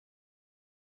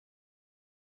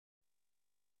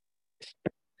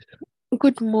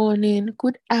Good morning,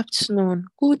 good afternoon,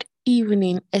 good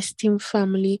evening, esteemed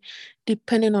family,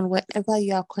 depending on wherever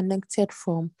you are connected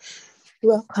from.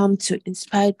 Welcome to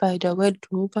Inspired by the Word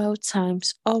Global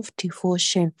Times of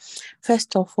Devotion.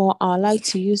 First of all, I'd like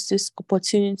to use this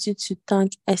opportunity to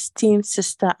thank esteemed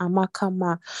Sister Amaka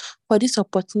Ma for this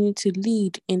opportunity to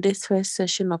lead in this first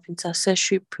session of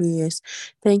intercessory prayers.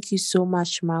 Thank you so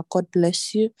much, Ma. God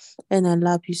bless you, and I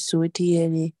love you so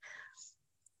dearly.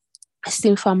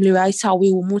 Esteemed family, right now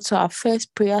we will move to our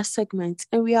first prayer segment,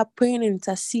 and we are praying and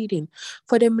interceding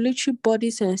for the military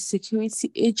bodies and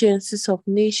security agencies of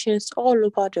nations all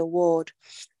over the world.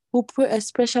 We pray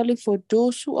especially for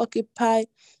those who occupy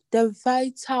the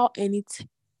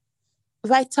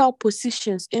vital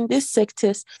positions in these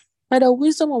sectors, that the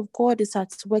wisdom of God is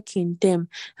at work in them,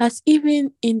 as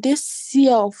even in this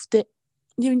year of the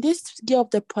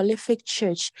prolific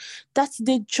church, that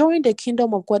they join the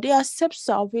kingdom of God, they accept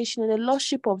salvation and the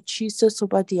lordship of Jesus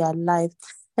over their life.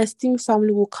 Esteemed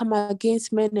family will come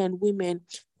against men and women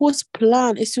whose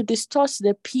plan is to distort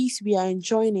the peace we are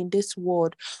enjoying in this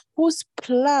world, whose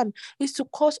plan is to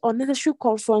cause unnecessary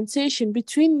confrontation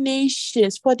between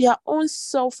nations for their own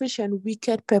selfish and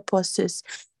wicked purposes.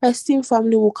 Esteemed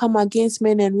family will come against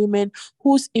men and women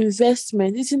whose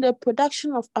investment is in the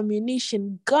production of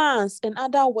ammunition, guns, and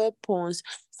other weapons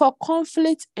for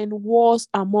conflict and wars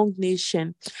among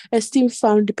nations. Esteemed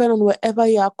family, depending on wherever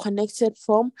you are connected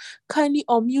from, kindly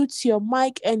unmute your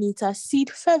mic and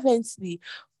intercede fervently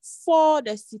for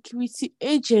the security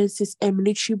agencies and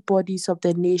military bodies of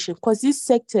the nation, because these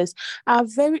sectors are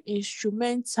very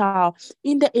instrumental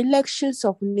in the elections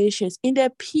of nations, in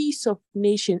the peace of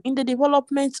nations, in the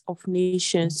development of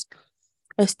nations.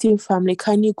 Esteemed family,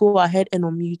 can you go ahead and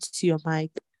unmute your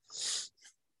mic?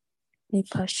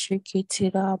 Lepa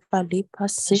shikitira ba lepa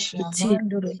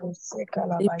sikitira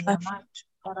lepa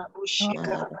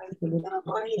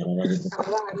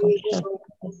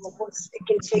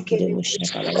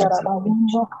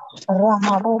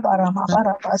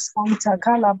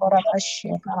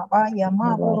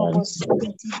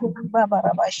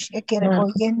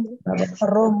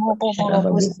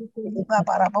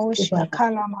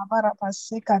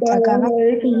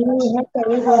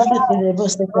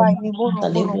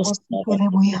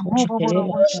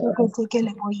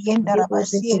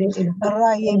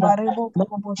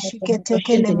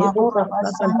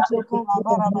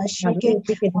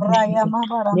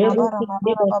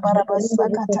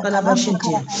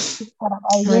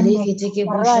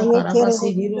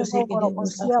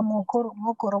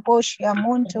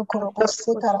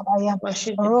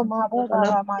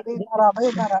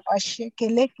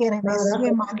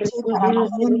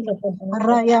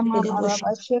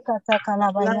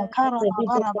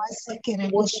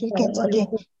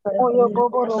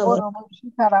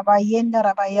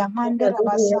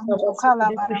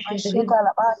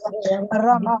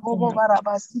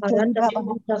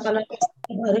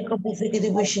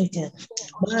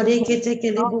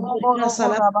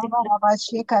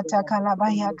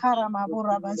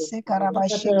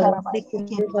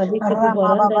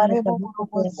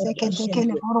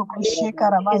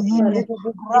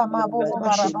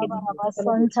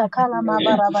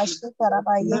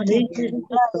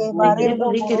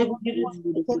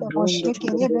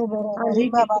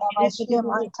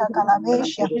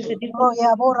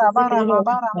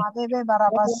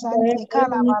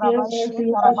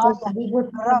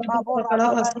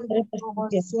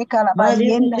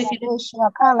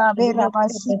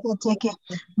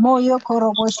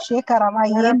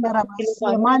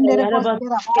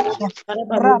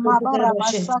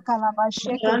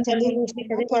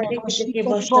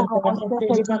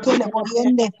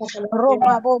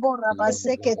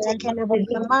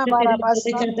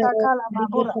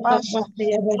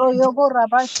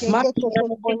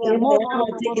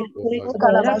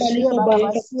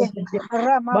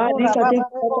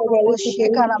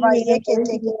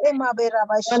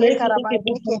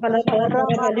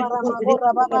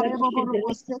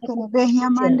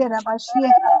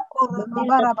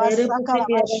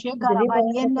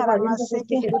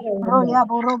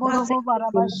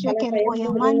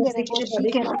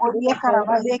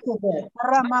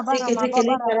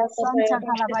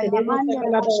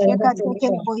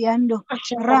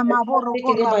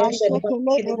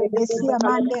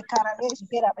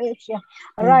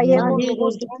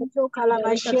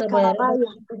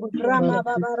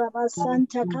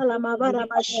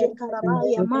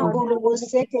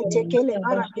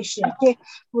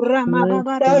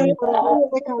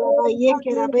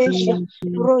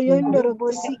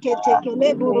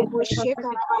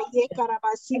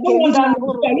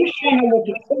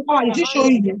Is it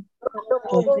showing you?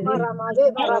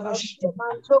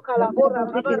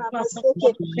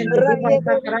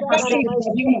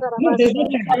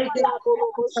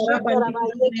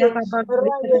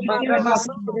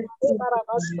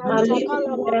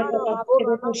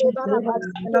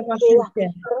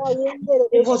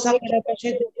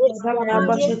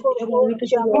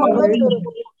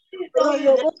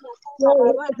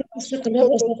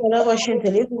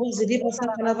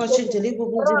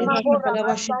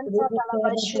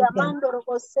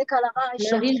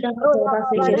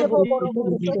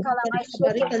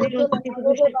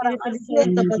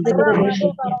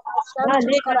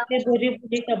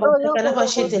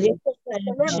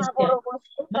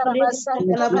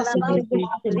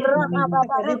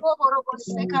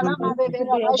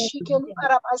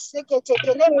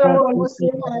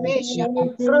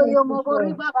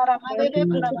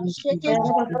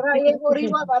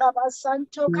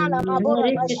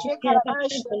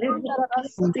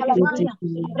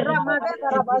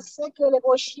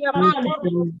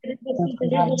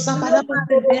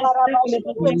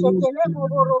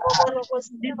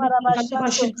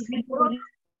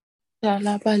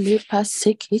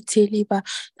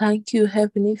 Thank you,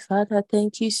 Heavenly Father.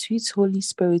 Thank you, sweet Holy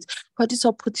Spirit, for this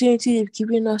opportunity you've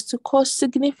given us to cause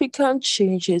significant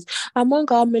changes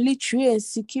among our military and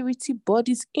security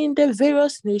bodies in the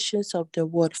various nations of the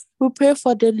world. We pray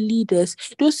for the leaders,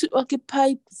 those who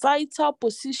occupy vital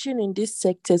position in these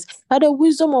sectors, that the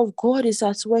wisdom of God is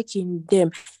at work in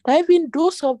them, that even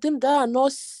those of them that are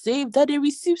not saved, that they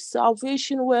receive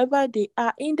salvation wherever they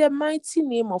are, in the mighty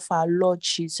name of our Lord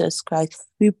Jesus Christ.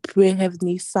 We pray,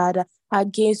 Heavenly Father,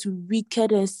 against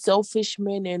wicked and selfish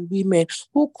men and women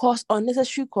who cause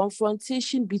unnecessary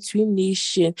confrontation between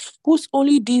nations, whose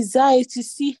only desire is to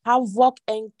see havoc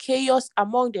and chaos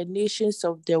among the nations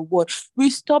of the world. We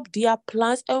stop their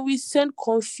plans and we send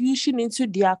confusion into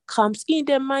their camps in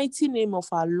the mighty name of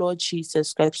our Lord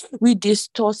Jesus Christ. We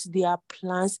distort their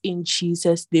plans in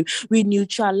Jesus' name. We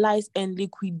neutralize and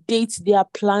liquidate their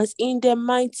plans in the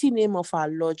mighty name of our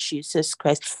Lord Jesus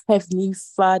Christ. Heavenly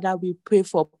Father, we pray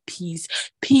for peace,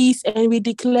 and we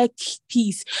declare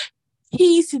peace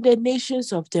in the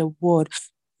nations of the world,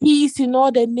 peace in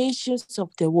all the nations of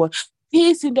the world,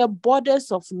 peace in the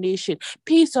borders of nation,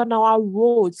 peace on our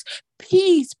roads,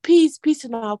 peace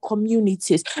in our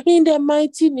communities. In the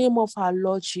mighty name of our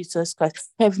Lord Jesus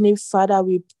Christ. Heavenly Father,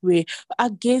 we pray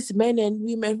against men and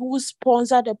women who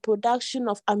sponsor the production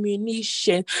of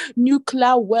ammunition,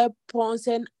 nuclear weapons,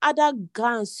 and other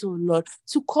guns, oh Lord,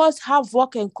 to cause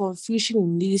havoc and confusion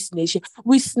in this nation.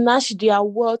 We snatch their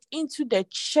wealth into the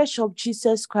church of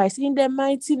Jesus Christ. In the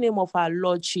mighty name of our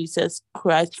Lord Jesus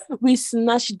Christ, we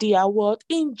snatch their wealth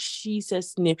in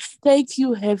Jesus' name. Thank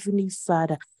you, Heavenly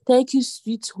Father. Thank you,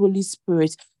 sweet Holy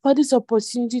Spirit, for this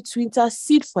opportunity to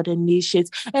intercede for the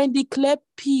nations and declare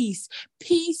peace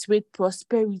with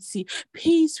prosperity,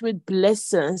 peace with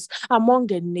blessings among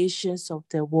the nations of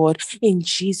the world. In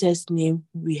Jesus' name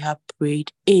we have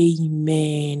prayed.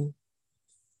 Amen.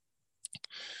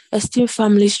 Esteemed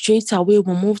family, straight away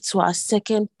we'll move to our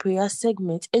second prayer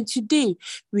segment. And today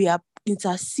we are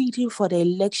interceding for the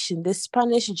election, the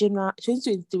Spanish General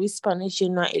 2023 Spanish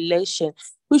General election,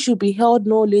 which will be held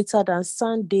no later than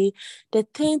Sunday, the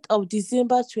 10th of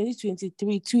December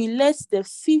 2023, to elect the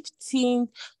 15th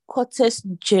Cortes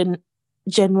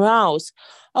Generals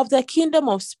of the Kingdom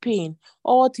of Spain.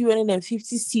 All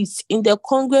 350 seats in the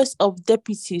Congress of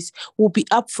Deputies will be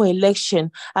up for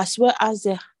election, as well as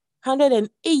the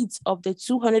 108 of the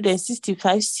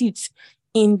 265 seats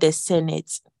in the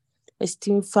Senate.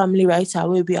 Esteemed family, right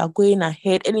away, we are going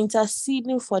ahead and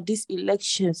interceding for these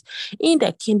elections in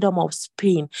the Kingdom of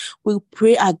Spain. We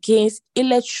pray against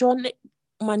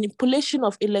manipulation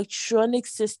of electronic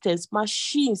systems,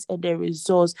 machines, and the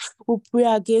results. We pray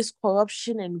against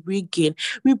corruption and rigging.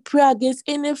 We pray against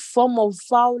any form of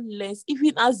violence,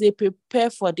 even as they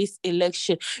prepare for this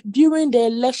election, during the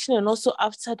election and also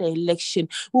after the election.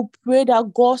 We pray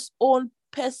that God's own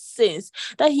persons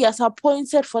that he has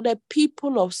appointed for the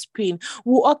people of Spain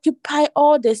will occupy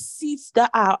all the seats that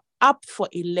are up for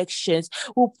elections.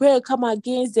 We pray come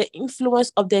against the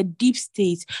influence of the deep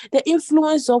state, the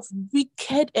influence of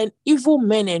wicked and evil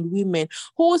men and women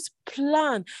whose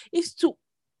plan is to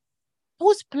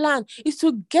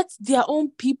get their own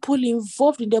people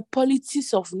involved in the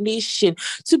politics of nation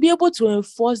to be able to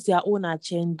enforce their own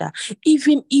agenda,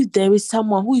 even if there is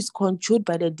someone who is controlled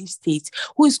by the deep state,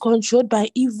 who is controlled by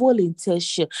evil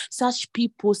intention. Such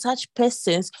people, such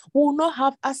persons will not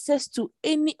have access to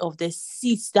any of the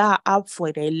seats that are up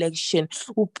for the election.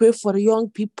 We pray for the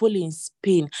young people in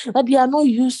Spain that they are not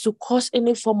used to cause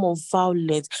any form of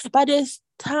violence, but they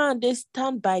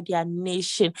stand by their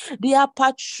nation. They are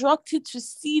patriotic to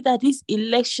see that these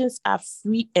elections are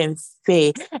free and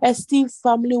fair. Esteemed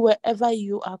family, wherever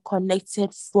you are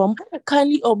connected from,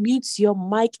 kindly unmute your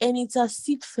mic and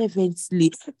intercede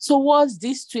fervently towards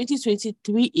these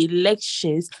 2023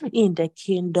 elections in the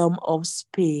Kingdom of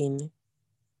Spain.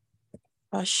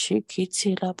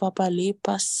 Pashikitila baba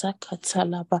lipa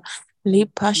sakatalaba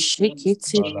lipa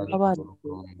shikitila baba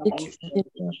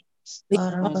shikitila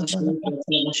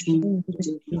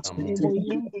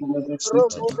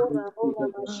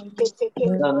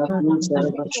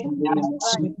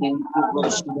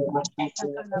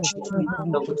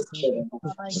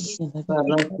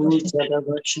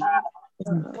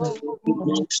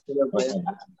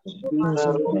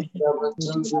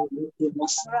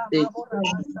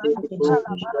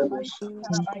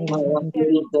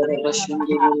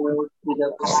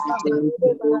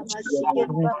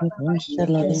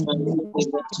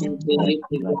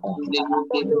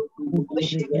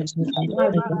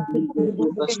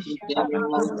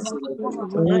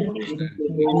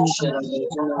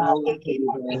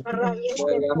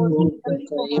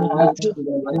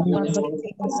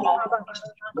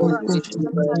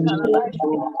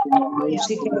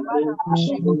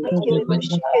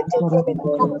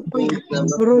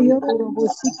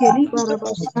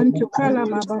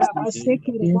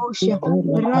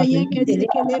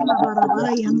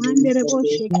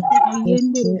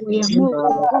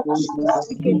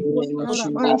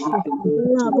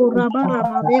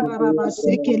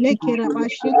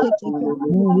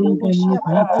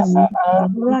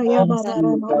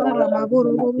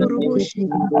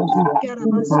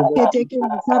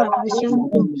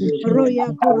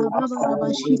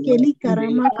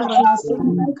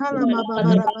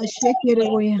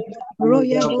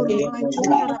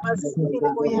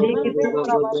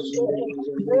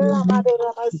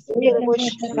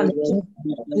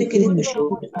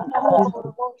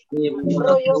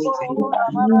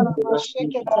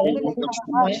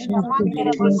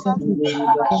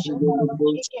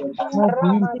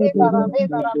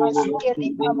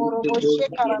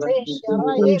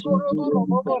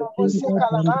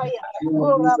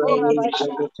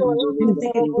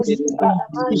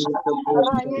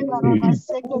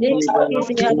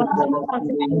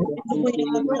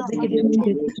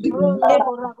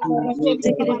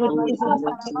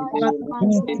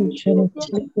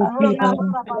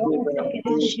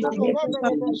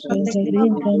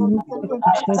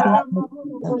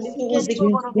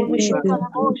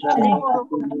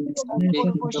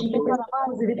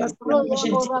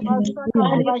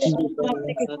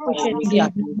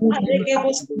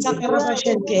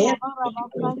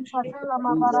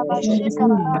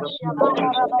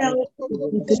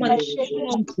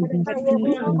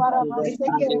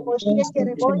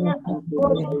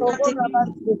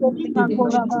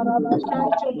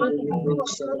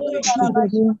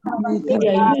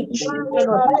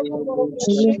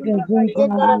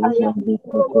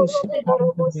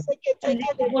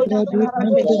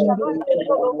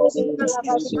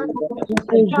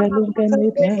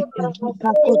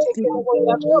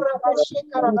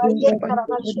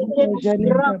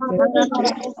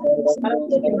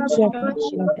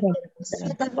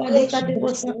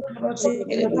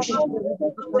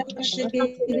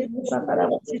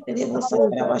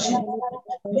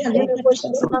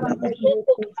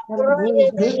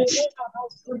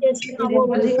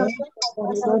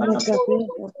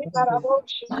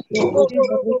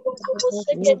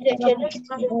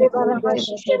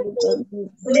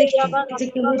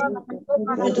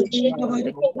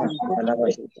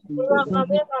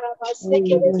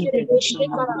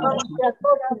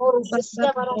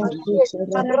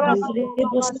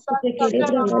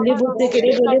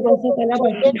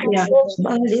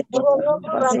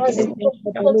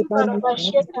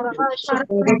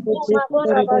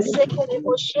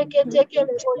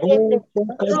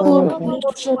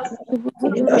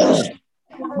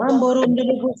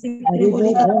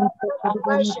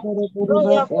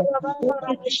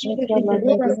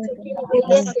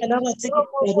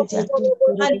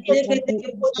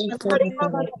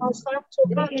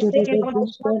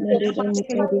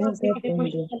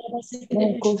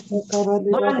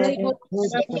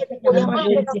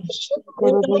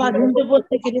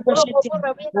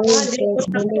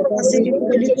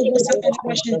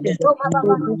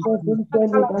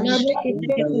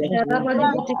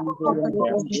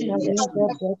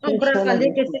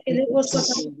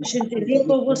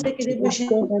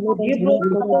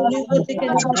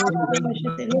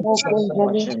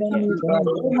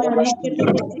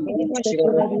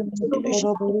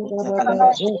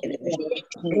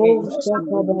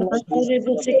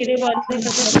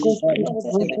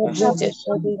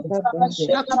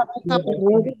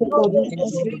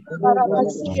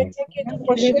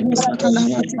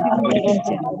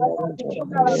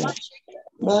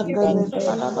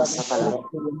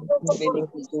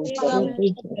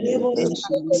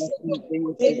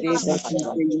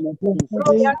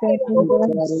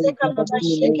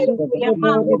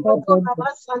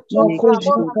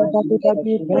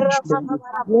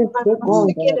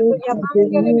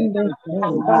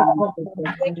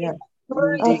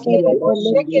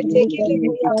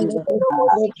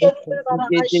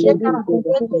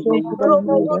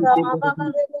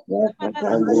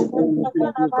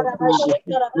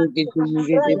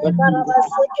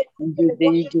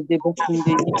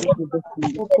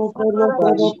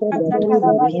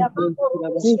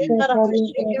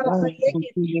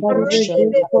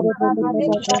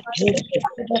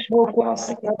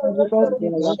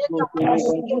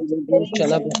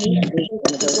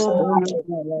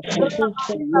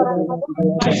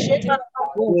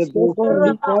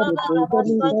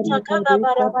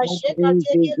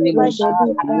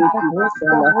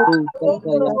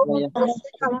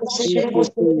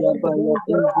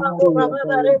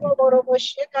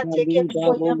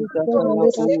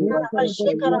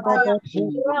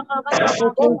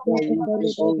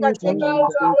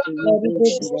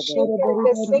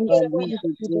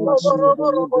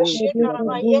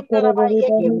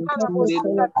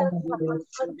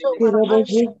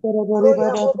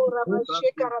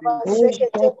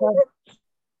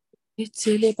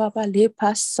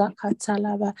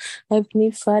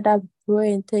Heavenly Father,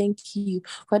 pray and thank you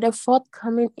for the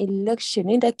forthcoming election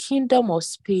in the Kingdom of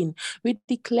Spain. We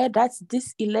declare that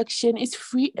this election is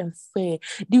free and fair,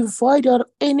 devoid of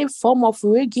any form of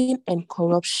rigging and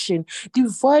corruption,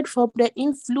 devoid from the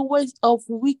influence of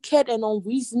wicked and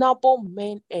unreasonable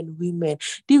men and women,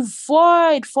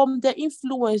 devoid from the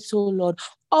influence, oh Lord,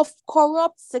 of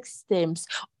corrupt systems,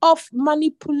 of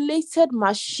manipulated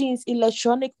machines,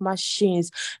 electronic machines.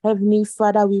 Heavenly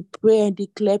Father, we pray and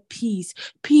declare peace,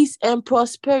 peace and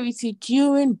prosperity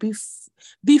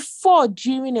before,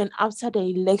 during, and after the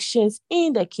elections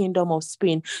in the Kingdom of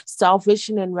Spain.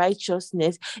 Salvation and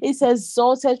righteousness is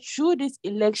exalted through this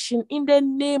election in the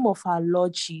name of our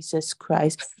Lord Jesus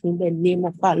Christ. In the name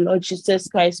of our Lord Jesus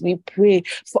Christ, we pray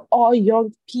for all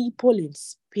young people in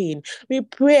Spain. We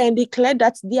pray and declare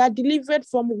that they are delivered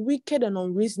from wicked and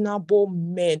unreasonable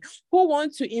men who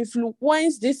want to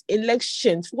influence these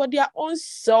elections for their own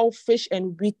selfish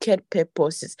and wicked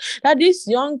purposes. That these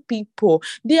young people,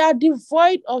 they are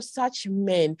devoid of such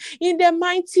men. In the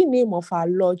mighty name of our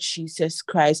Lord Jesus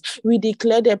Christ, we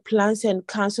declare the plans and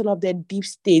counsel of the deep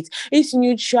state is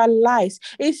neutralized,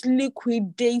 is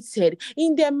liquidated.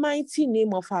 In the mighty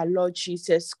name of our Lord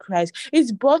Jesus Christ,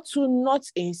 it's brought to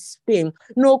naught in Spain.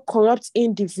 No corrupt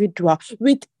individual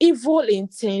with evil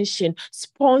intention,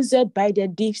 sponsored by the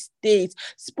deep state,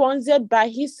 sponsored by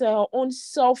his own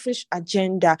selfish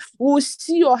agenda, will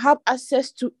see or have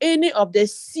access to any of the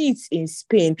seats in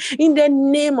Spain. In the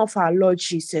name of our Lord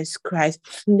Jesus Christ,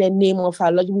 in the name of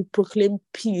our Lord, we proclaim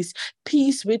peace,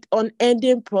 peace with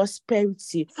unending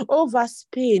prosperity over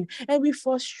Spain, and we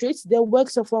frustrate the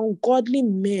works of ungodly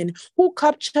men who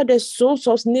capture the souls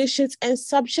of nations and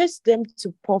subject them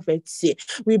to poverty.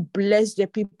 We bless the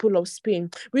people of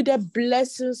Spain with the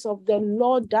blessings of the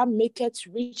Lord that maketh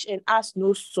rich and adds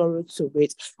no sorrow to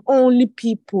it. Only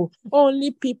people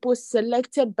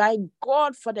selected by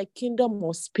God for the Kingdom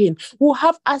of Spain will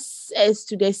have access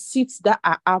to the seats that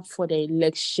are up for the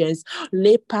elections.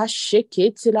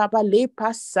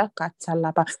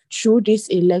 Through these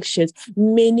elections,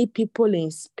 many people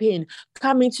in Spain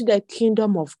come into the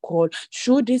Kingdom of God.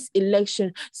 Through this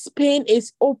election, Spain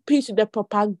is open to the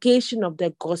propagation of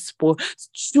the gospel.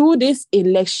 Through this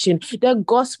election, the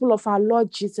gospel of our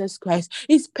Lord Jesus Christ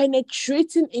is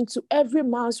penetrating into every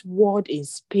man's world in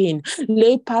Spain. In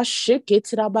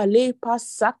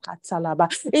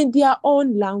their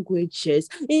own languages,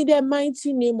 in the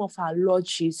mighty name of our Lord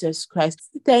Jesus Christ.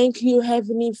 Thank you,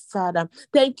 Heavenly Father.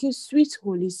 Thank you, sweet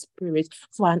Holy Spirit,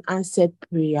 for an answered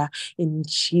prayer. In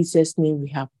Jesus' name we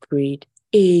have prayed.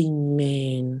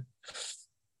 Amen.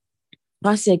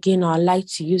 Once again, I'd like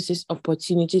to use this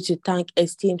opportunity to thank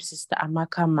esteemed Sister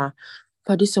Amakama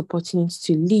for this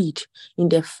opportunity to lead in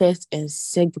the first and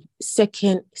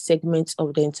second segments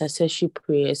of the intercessory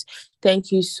prayers.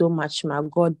 Thank you so much, ma.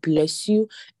 God bless you,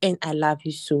 and I love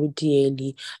you so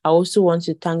dearly. I also want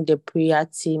to thank the prayer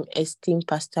team, esteemed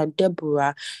Pastor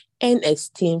Deborah, and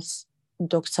esteemed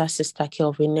Dr. Sister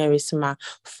Kelvin Nerisma,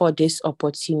 for this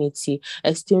opportunity.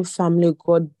 Esteemed family,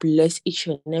 God bless each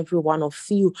and every one of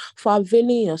you for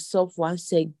availing yourself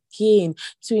once again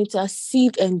to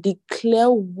intercede and declare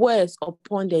words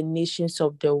upon the nations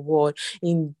of the world.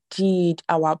 Indeed,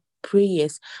 our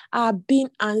prayers are being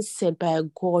answered by a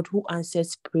God who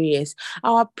answers prayers.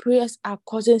 Our prayers are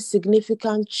causing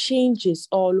significant changes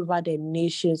all over the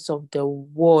nations of the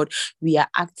world. We are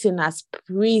acting as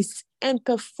priests and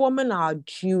performing our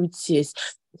duties.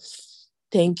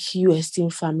 Thank you,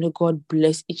 esteemed family. God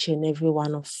bless each and every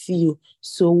one of you.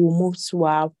 So we'll move to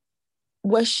our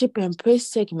worship and praise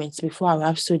segments before our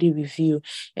Rhapsody review,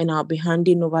 and I'll be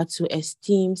handing over to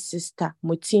esteemed Sister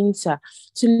Mutinta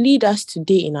to lead us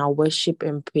today in our worship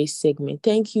and praise segment.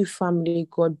 Thank you, family.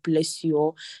 God bless you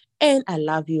all, and I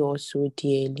love you all so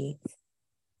dearly.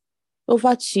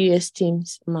 Over to you, esteemed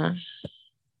ma.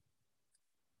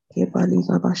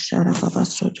 Liga Bashara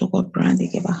Kabasoto Brandi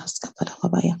Kebahaska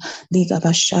Padabaya, Liga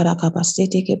Bashara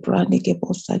Kabasete Kebrandi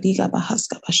Kebosa, Liga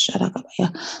Bahaska Bashara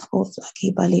Kabaya,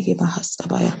 Osaki Baligi Bahaska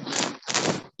Baya.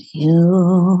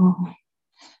 You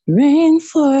reign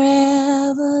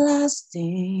forever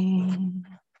lasting.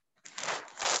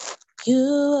 You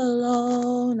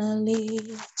alone I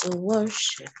live to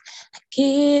worship. I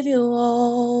give you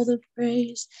all the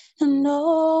praise and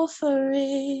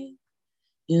offering.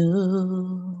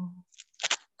 You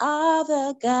are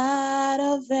the God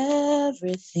of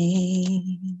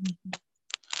everything.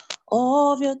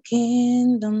 Of your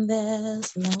kingdom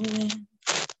there's no end.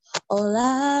 All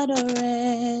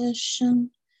adoration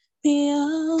be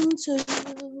unto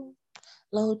you,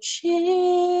 Lord Jesus,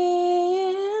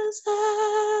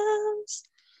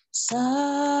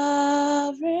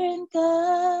 sovereign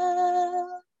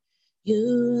God. You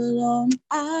alone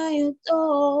I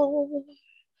adore.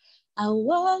 I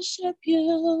worship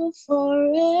you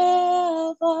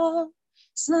forever,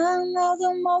 Son of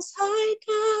the Most High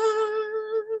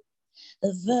God,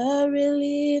 the very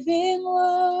living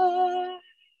Word.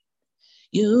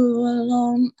 You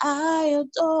alone I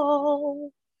adore.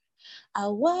 I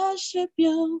worship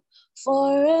you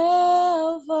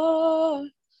forever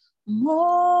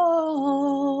more.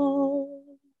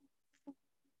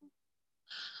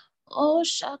 Oh,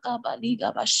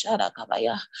 Shakabaliga Bashara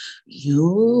Kabaya.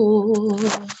 You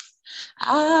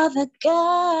are the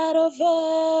God of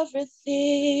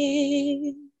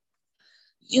everything.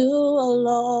 You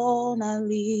alone I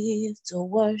live to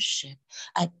worship.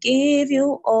 I give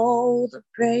you all the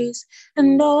praise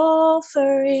and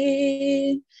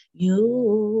offering.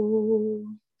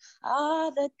 You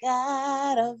are the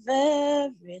God of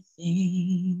everything.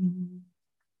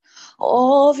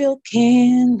 Of your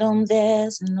kingdom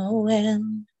there's no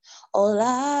end. All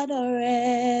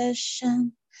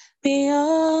adoration be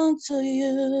unto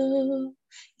you.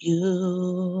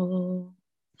 You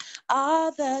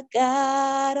are the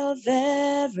God of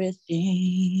everything.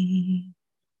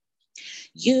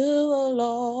 You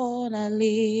alone I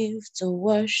live to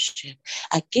worship.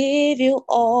 I give you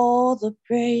all the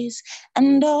praise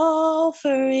and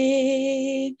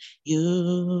offering.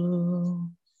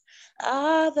 You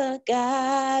are the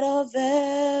God of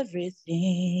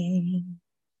everything.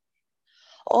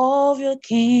 Of your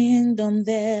kingdom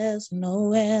there's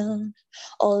no end.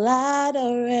 All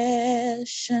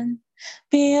adoration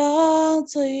be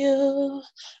unto you,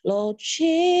 Lord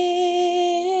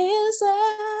Jesus,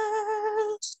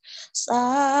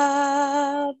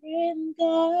 sovereign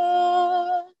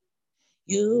God.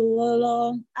 You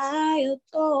alone I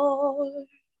adore.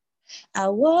 I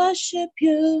worship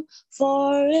you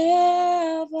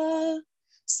forever,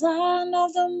 Son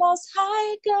of the Most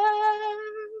High God,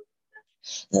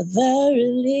 the very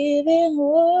living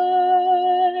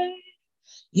Word.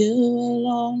 You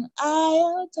alone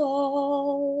I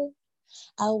adore.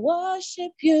 I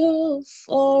worship you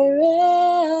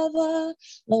forever,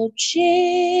 Lord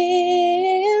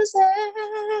Jesus,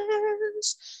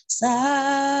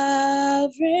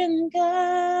 sovereign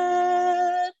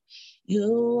God. You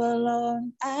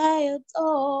alone I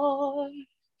adore.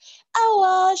 I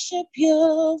worship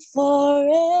you forever,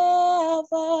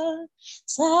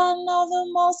 Son of the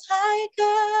Most High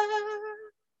God,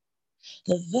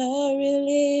 the very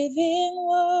living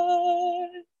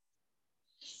Word.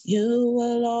 You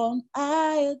alone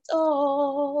I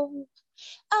adore.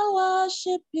 I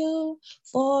worship you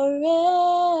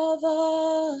forever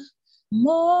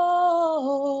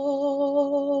more.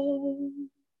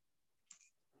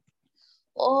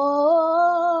 Oh,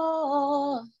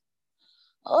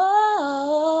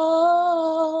 oh,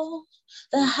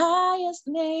 the highest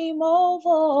name of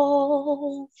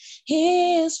all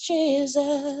is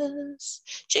Jesus,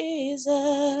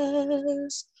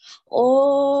 Jesus.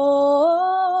 Oh,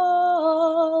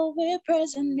 we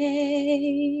praise the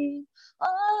name.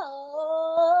 Oh,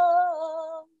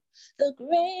 the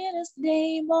greatest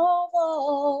name of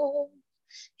all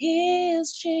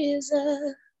is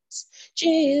Jesus,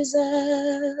 Jesus.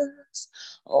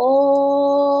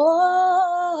 Oh,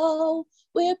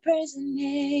 we praise the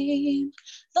name,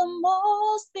 the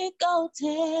most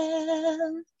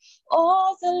begotten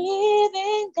of the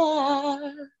living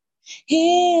God.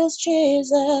 He is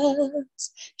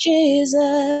Jesus,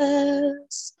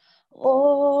 Jesus.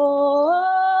 Oh,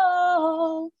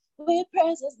 we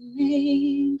praise His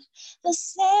name, the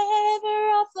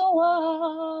Savior of the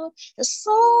world, the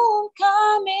soon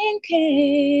coming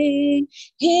King.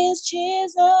 He is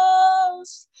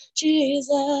Jesus,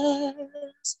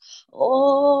 Jesus.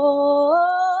 Oh,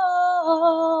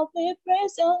 we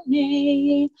praise Your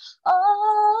name.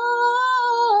 Oh,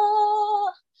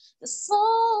 the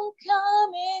soon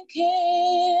coming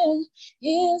King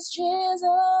is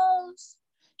Jesus,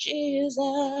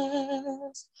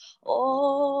 Jesus.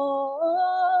 Oh,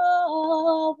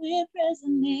 we praise the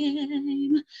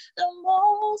name, the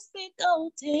most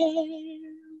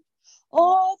begotten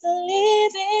of the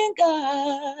living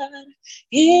God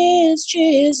is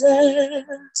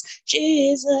Jesus,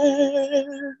 Jesus.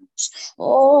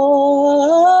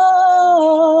 Oh,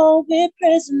 we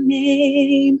praise the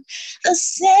name, the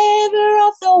Savior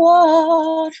of the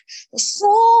world, the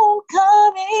soul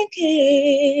coming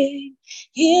King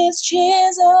is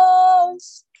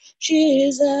Jesus,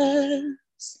 Jesus.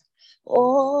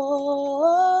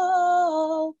 Oh,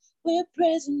 we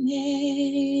praise the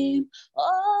name.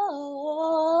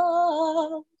 Oh,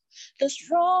 the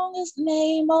strongest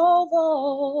name of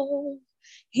all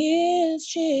is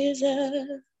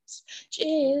Jesus,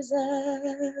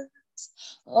 Jesus.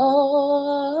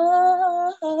 Oh,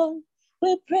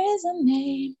 we praise the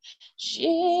name,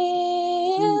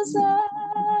 Jesus,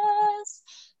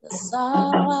 the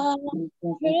sovereign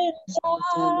God.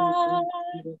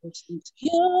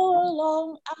 You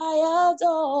alone I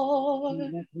adore.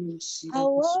 I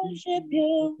worship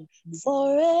You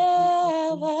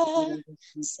forever,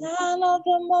 Son of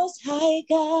the Most High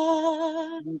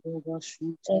God,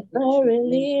 the very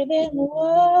living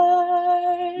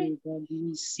Word.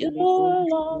 You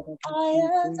alone I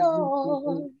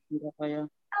adore.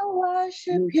 I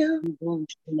worship You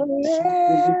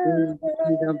forever.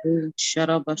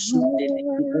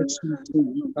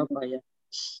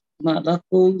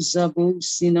 Malako zabo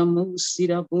sinamo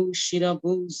sirabo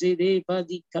shirabo zere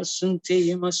badi kasunte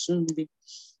yemasunde.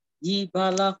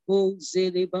 Yibalako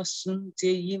zere basunte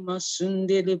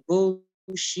yemasunde lebo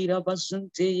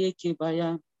shirabasunte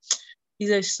yekebaya. Is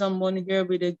there someone here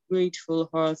with a grateful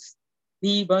heart?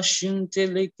 Liba shunte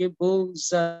lekebo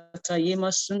zata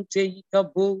yemasunte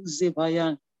yikabo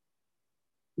zebaya.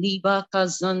 Liba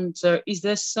kazanta. Is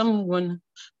there someone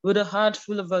with a heart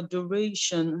full of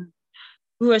adoration,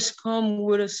 who has come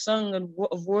with a song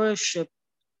of worship,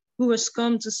 who has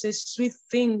come to say sweet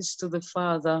things to the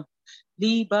Father?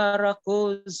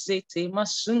 Libarakozete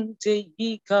masunte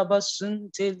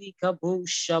yikabasunte likabo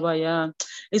shabaya.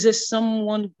 Is there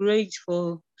someone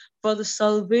grateful for the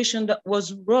salvation that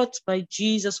was wrought by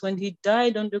Jesus when He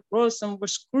died on the cross and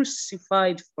was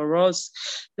crucified for us,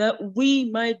 that we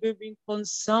might be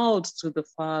reconciled to the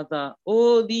Father?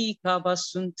 Oh,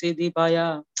 likabasunte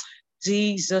libaya.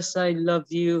 Jesus, I love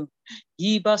You.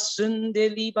 Yibasunde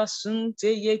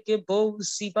libasunte yekebo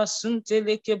sibasunte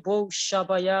lekebo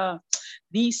shabaya.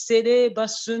 Bisere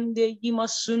basunde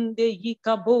yimasunde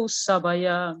yikabo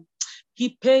sabaya. He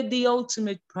paid the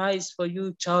ultimate price for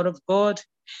you, child of God.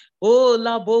 Oh,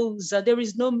 Laboza, there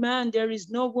is no man, there is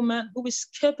no woman who is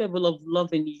capable of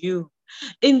loving you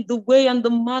in the way and the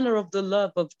manner of the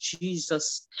love of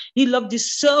Jesus. He loved you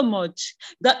so much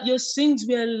that your sins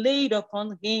were laid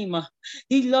upon Him.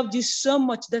 He loved you so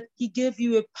much that He gave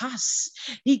you a pass.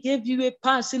 He gave you a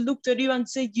pass. He looked at you and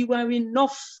said, you are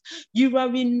enough. You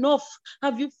are enough.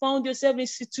 Have you found yourself in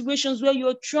situations where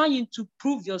you're trying to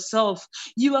prove yourself?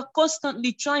 You are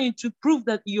constantly trying to prove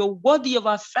that you're worthy of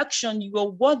affection. You are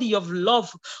worthy of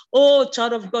love. Oh,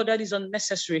 child of God, that is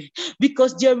unnecessary,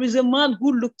 because there is a man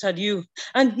who looked at you you.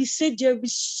 And he said, there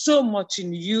is so much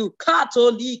in you.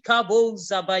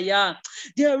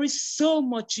 There is so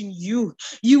much in you.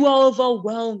 You are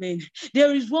overwhelming.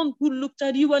 There is one who looked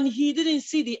at you and he didn't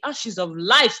see the ashes of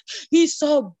life. He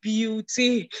saw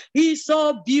beauty. He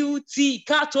saw beauty.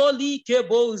 And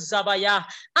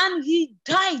he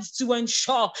died to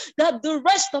ensure that the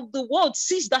rest of the world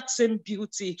sees that same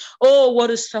beauty. Oh, what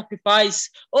a sacrifice.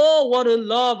 Oh, what a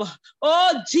love.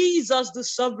 Oh, Jesus, the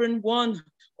sovereign one.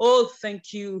 Oh,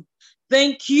 thank you.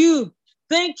 Thank you.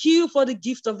 Thank you for the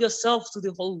gift of yourself to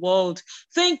the whole world.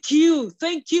 Thank you.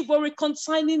 Thank you for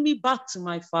reconciling me back to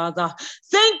my Father.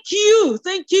 Thank you.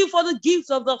 Thank you for the gift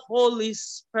of the Holy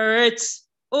Spirit.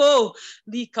 Oh,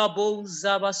 likabo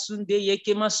zabasunde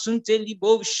yekemasunte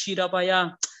libo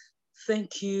shirabaya.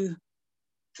 Thank you.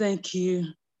 Thank you.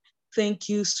 Thank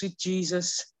you, sweet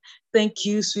Jesus. Thank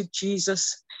you, sweet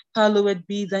Jesus. Hallowed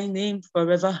be thy name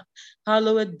forever.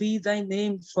 Hallowed be thy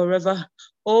name forever.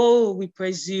 Oh, we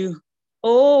praise you.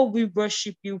 Oh, we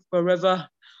worship you forever.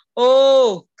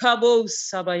 Oh, Kabo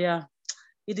Sabaya.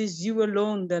 It is you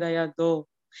alone that I adore.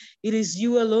 It is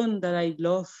you alone that I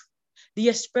love. The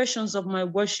expressions of my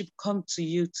worship come to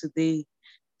you today.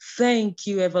 Thank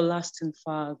you, everlasting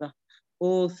Father.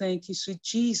 Oh, thank you, sweet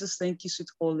Jesus. Thank you, sweet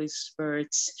Holy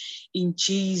Spirit. In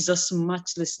Jesus'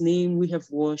 matchless name we have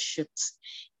worshipped.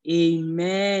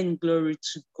 Amen. Glory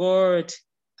to God.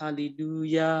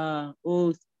 Hallelujah.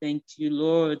 Oh, thank you,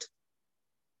 Lord.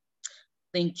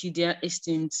 Thank you, dear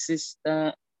esteemed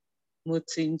sister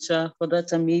Mutincha, for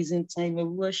that amazing time of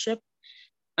worship.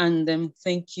 And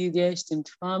thank you, dear esteemed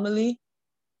family,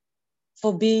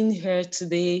 for being here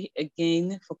today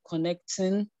again, for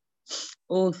connecting.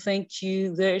 Oh, thank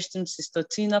you, dear esteemed Sister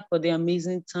Tina, for the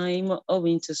amazing time of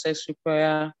intercessory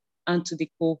prayer, and to the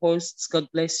co-hosts. God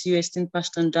bless you, esteemed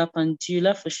Pastor Njap and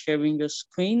Jula, for sharing your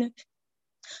screen.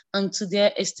 And to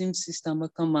their esteemed Sister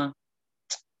Makama,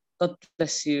 God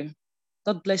bless you.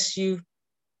 God bless you.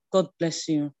 God bless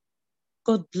you.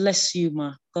 God bless you,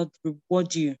 ma. God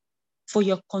reward you for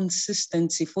your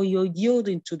consistency, for your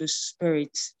yielding to the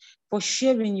Spirit, for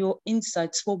sharing your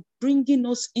insights, for bringing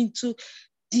us into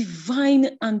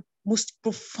divine and most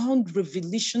profound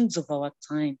revelations of our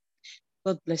time.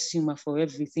 God bless you, ma, for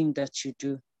everything that you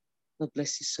do. God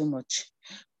bless you so much.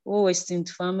 Oh, esteemed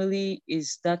family,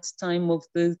 is that time of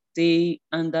the day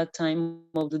and that time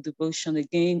of the devotion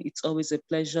again. It's always a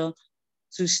pleasure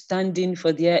to stand in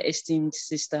for their esteemed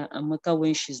sister Amaka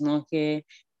when she's not here.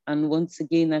 And once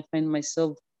again, I find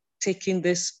myself taking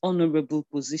this honorable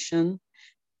position,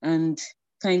 and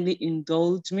kindly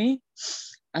indulge me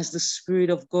as the Spirit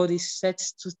of God is set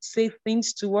to say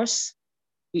things to us.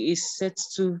 He is set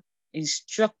to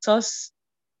instruct us,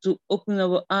 to open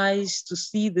our eyes, to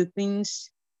see the things,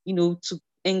 to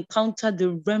encounter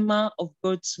the rhema of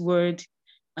God's word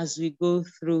as we go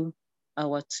through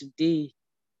our today.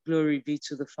 Glory be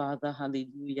to the Father.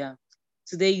 Hallelujah.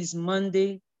 Today is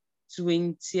Monday,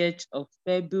 20th of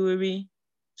February,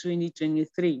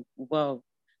 2023. Wow,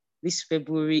 this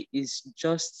February is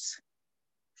just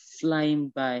flying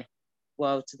by.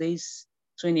 Wow, today's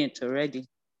 20th already.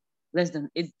 Less than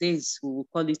 8 days, we will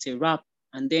call it a wrap,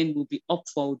 and then we'll be up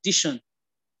for audition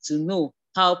to know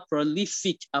how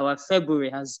prolific our February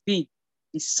has been.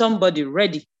 Is somebody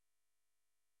ready?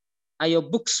 Are your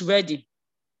books ready?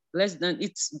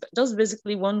 It's just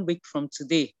basically 1 week from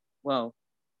today. Wow.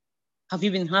 Have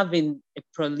you been having a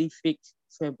prolific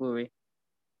February?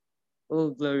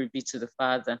 Oh, glory be to the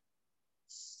Father.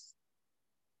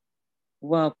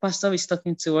 Wow, Pastor is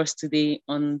talking to us today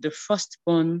on the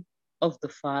firstborn of the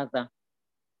Father.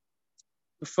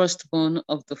 The firstborn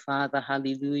of the Father,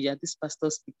 hallelujah. This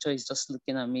pastor's picture is just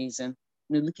looking amazing.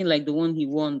 Looking like the one he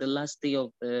wore on the last day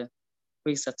of the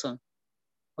Praise-a-thon.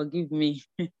 Forgive me,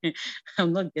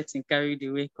 I'm not getting carried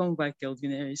away. Come back,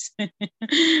 Kelvin Harris.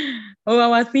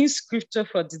 Our theme scripture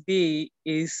for today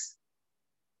is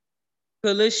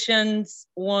Colossians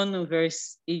 1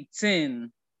 verse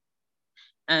 18.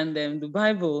 And the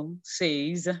Bible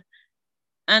says,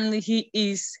 and he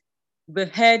is the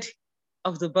head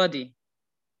of the body,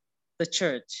 the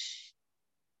church,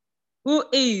 who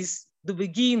is the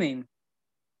beginning,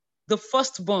 the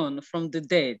firstborn from the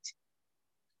dead,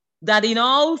 that in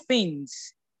all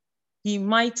things he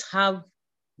might have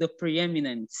the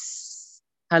preeminence.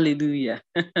 Hallelujah.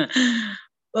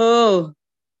 Oh,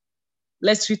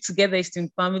 let's read together,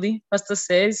 esteemed family. Pastor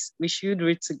says we should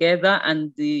read together,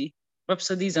 and the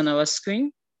rhapsody is on our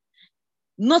screen.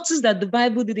 Notice that the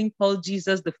Bible didn't call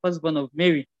Jesus the firstborn of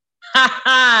Mary.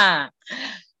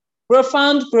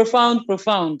 Profound, profound,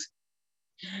 profound.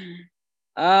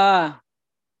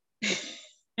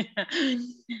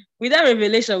 With that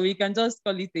revelation, we can just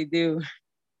call it a day.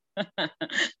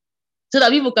 So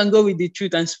that people can go with the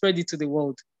truth and spread it to the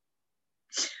world.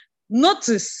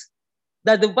 Notice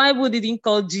that the Bible didn't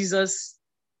call Jesus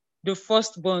the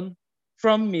firstborn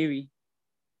from Mary.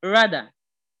 Rather,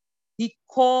 he's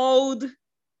called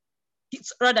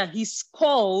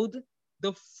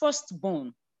the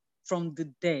firstborn from the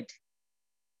dead.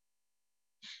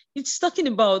 It's talking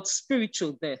about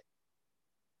spiritual death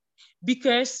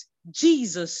because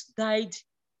Jesus died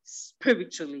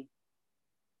spiritually.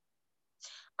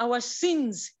 Our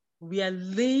sins were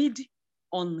laid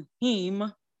on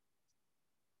him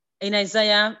in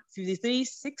Isaiah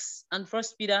 53:6 and 1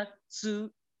 Peter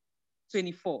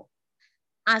 2:24,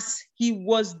 as he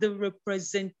was the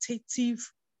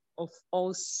representative of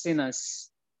all sinners.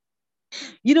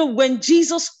 You know, when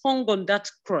Jesus hung on that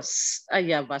cross,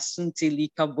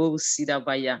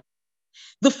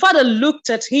 the Father looked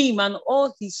at him and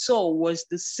all he saw was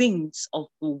the sins of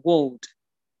the world.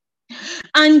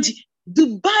 And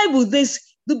the Bible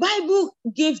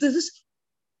gave this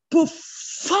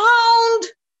profound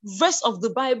verse of the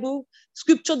Bible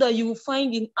scripture that you will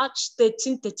find in Acts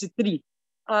 13:33.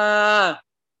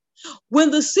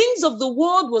 When the sins of the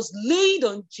world was laid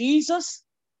on Jesus,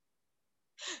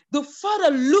 the Father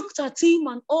looked at him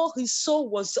and all he saw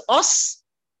was us.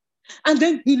 And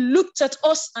then he looked at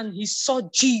us and he saw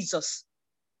Jesus.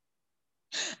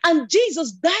 And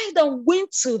Jesus died and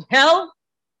went to hell.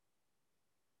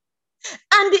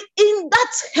 And in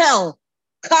that hell,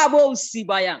 Kabo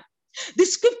Sibaya, the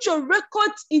scripture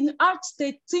records in Acts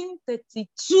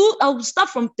 13:32. I will start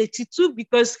from 32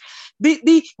 because the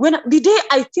day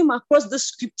I came across the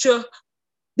scripture,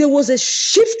 there was a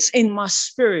shift in my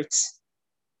spirit.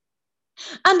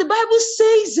 And the Bible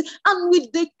says, and we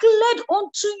declared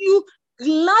unto you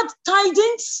glad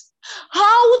tidings,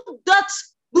 how that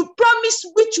the promise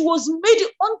which was made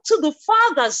unto the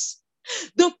fathers,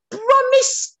 the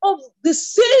promise of the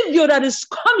Savior that is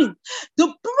coming,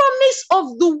 the promise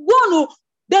of the one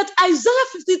that Isaiah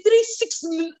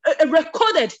 53:6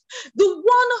 recorded, the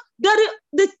one that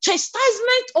the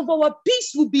chastisement of our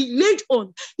peace will be laid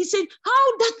on. He said,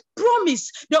 how that promise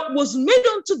that was made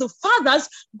unto the fathers,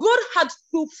 God had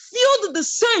fulfilled the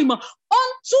same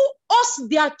unto us,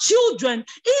 their children,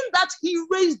 in that he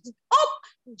raised up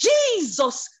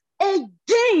Jesus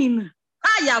again.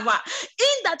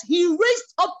 In that he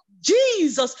raised up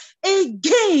Jesus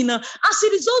again, as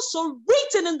it is also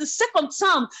written in the second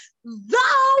Psalm,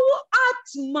 thou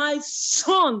art my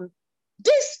son,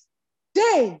 this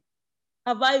day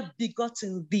have I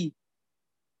begotten thee.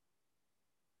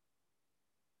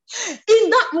 In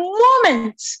that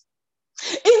moment,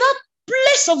 in that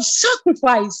place of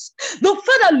sacrifice, the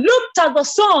Father looked at the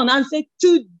Son and said,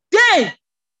 today,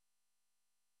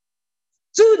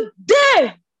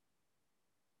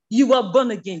 you are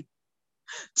born again.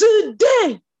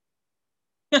 Today,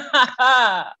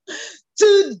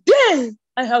 today,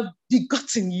 I have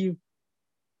begotten you.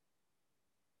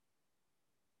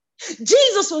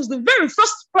 Jesus was the very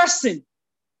first person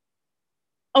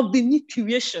of the new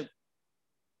creation.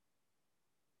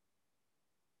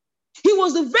 He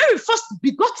was the very first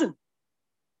begotten.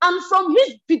 And from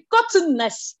his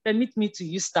begottenness, permit me to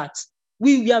use that,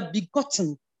 we were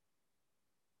begotten.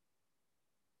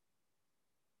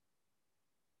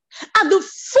 At the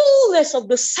fullness of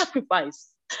the sacrifice,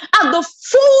 at the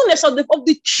fullness of the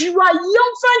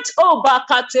triumphant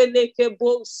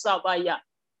Sabaya.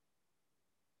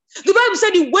 The Bible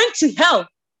said he went to hell.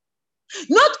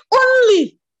 Not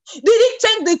only did he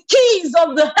take the keys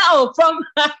of the hell from,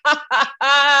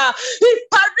 he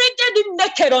paraded him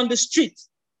naked on the street.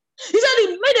 He said he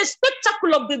made a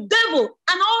spectacle of the devil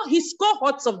and all his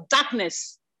cohorts of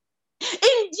darkness.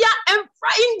 In their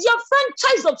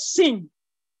franchise of sin,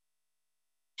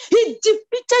 he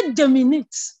defeated them in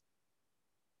it.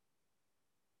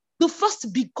 The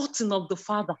first begotten of the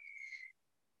Father.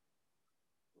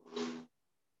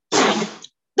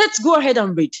 Let's go ahead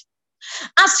and read.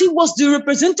 As he was the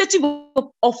representative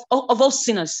of all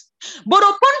sinners, but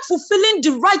upon fulfilling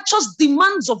the righteous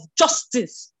demands of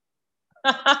justice.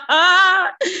 Hey,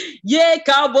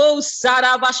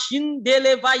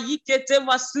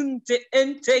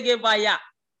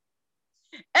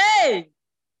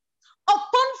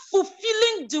 upon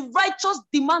fulfilling the righteous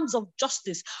demands of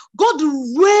justice, God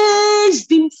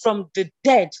raised him from the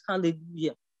dead.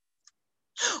 Hallelujah.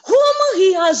 Whom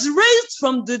he has raised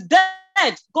from the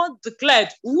dead, God declared,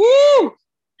 woo,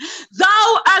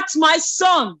 thou art my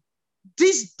son.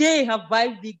 This day have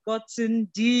I begotten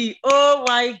thee. Oh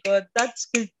my God, that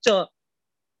scripture.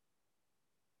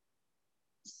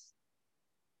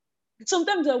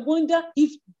 Sometimes I wonder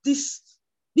if this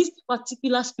this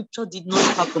particular scripture did not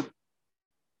happen,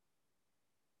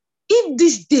 if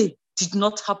this day did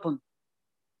not happen,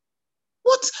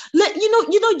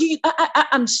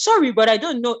 I'm sorry, but I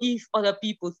don't know if other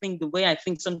people think the way I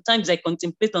think. Sometimes I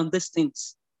contemplate on these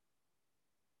things.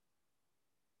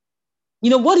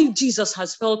 What if Jesus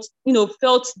has felt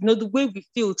the way we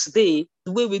feel today,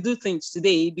 the way we do things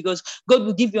today, because God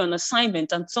will give you an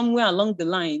assignment and somewhere along the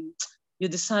line, you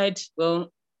decide,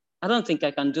 well, I don't think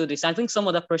I can do this. I think some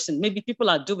other person, maybe people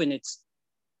are doing it.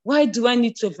 Why do I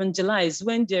need to evangelize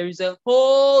when there is a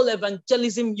whole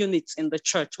evangelism unit in the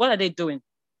church? What are they doing?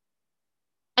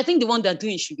 I think the one they're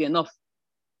doing should be enough.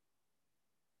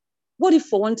 What if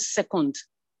for 1 second,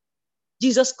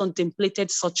 Jesus contemplated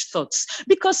such thoughts?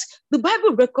 Because the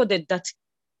Bible recorded that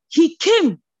he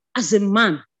came as a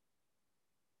man.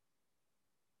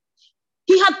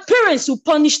 He had parents who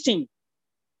punished him.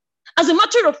 As a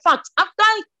matter of fact, after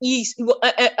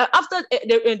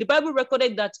the Bible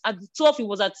recorded that at 12 he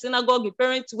was at synagogue, the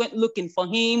parents went looking for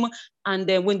him, and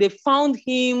then when they found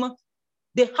him,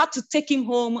 they had to take him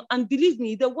home. And believe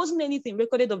me, there wasn't anything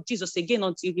recorded of Jesus again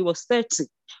until he was 30,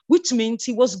 which means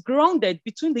he was grounded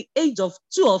between the age of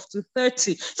 12 to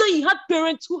 30. So he had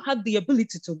parents who had the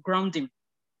ability to ground him.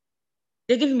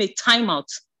 They gave him a timeout,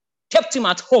 kept him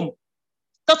at home,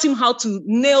 taught him how to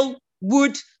nail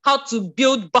wood, how to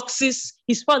build boxes.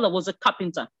 His father was a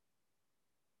carpenter.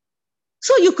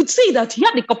 So you could see that he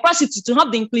had the capacity to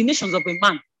have the inclinations of a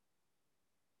man.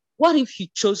 What if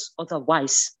he chose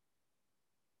otherwise?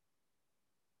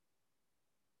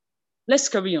 Let's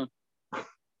carry on.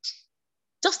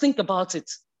 Just think about it.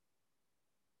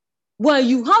 While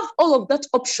you have all of that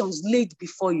options laid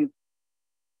before you,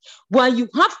 while you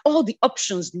have all the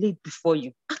options laid before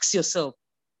you, ask yourself,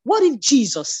 what if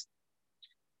Jesus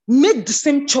made the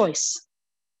same choice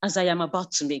as I am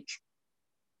about to make?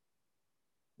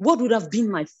 What would have been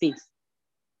my faith?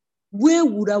 Where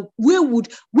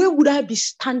would I be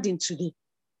standing today?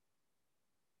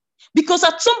 Because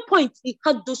at some point he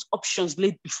had those options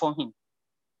laid before him.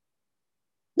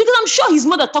 Because I'm sure his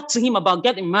mother talked to him about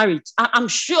getting married. I'm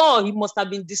sure he must have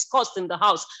been discussed in the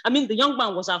house. I mean, the young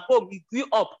man was at home, he grew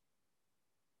up.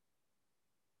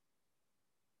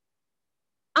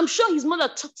 I'm sure his mother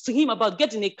talked to him about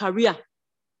getting a career.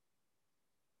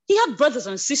 He had brothers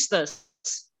and sisters.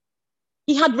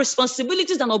 He had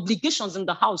responsibilities and obligations in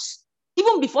the house,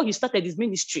 even before he started his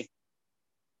ministry.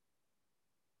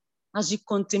 As you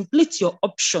contemplate your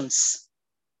options,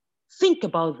 think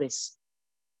about this.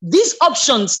 These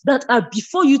options that are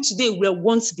before you today were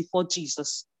once before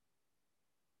Jesus.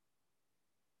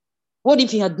 What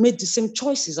if he had made the same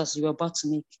choices as you were about to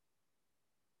make?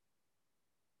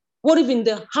 What if in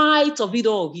the height of it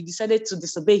all, he decided to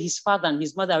disobey his father and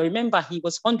his mother? Remember, he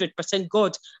was 100%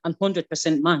 God and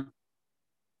 100% man.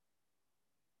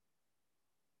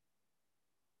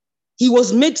 He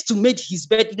was made to make his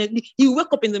bed. He would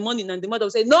wake up in the morning and the mother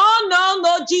would say,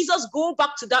 no, Jesus, go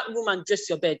back to that room and dress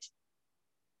your bed.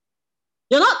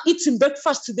 You're not eating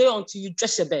breakfast today until you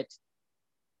dress your bed.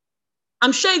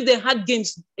 I'm sure if they had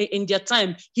games in their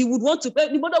time, he would want to play.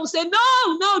 The mother would say,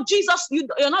 no, Jesus,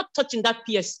 you're not touching that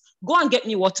PS. Go and get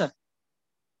me water.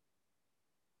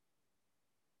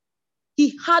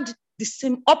 He had the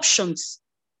same options.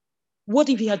 What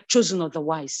if he had chosen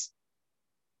otherwise?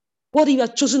 What if he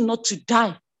had chosen not to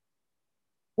die?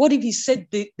 What if he said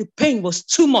the pain was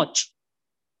too much?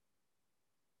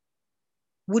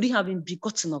 Would he have been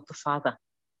begotten of the Father?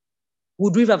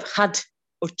 Would we have had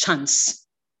a chance?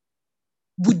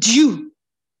 Would you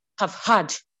have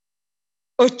had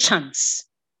a chance?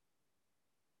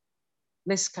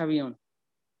 Let's carry on.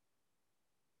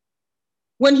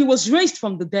 When he was raised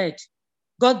from the dead,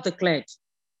 God declared,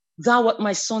 "Thou art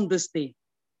my son this day,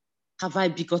 have I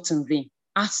begotten thee."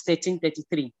 Acts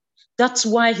 13:33. That's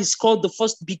why he's called the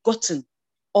first begotten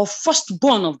or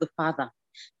firstborn of the Father.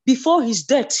 Before his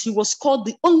death, he was called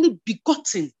the only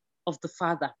begotten of the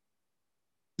Father.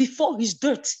 Before his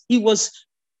death, he was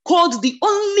called the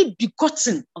only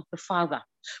begotten of the Father.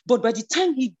 But by the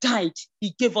time he died,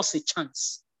 he gave us a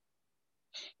chance.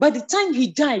 By the time he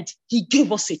died, he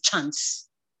gave us a chance.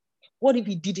 What if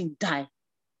he didn't die?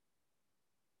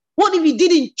 What if he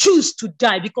didn't choose to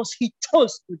die? Because he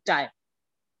chose to die.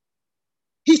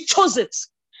 He chose it.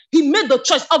 He made the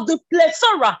choice of the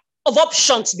plethora of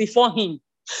options before him.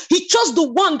 He chose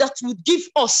the one that would give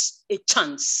us a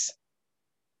chance.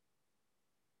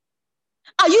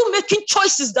 Are you making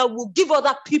choices that will give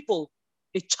other people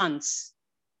a chance?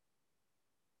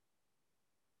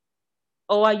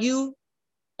 Or are you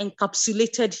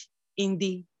encapsulated in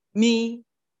the me,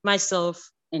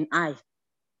 myself, and I?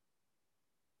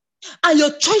 Are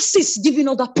your choices giving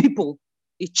other people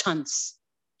a chance?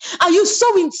 Are you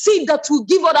sowing seed that will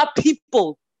give other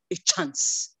people a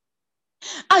chance?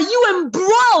 Are you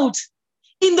embroiled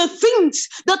in the things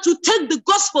that will take the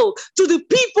gospel to the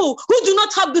people who do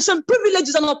not have the same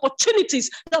privileges and opportunities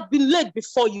that have been laid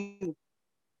before you?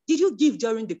 Did you give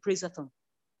during the praise-a-thon?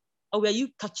 Or were you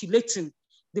calculating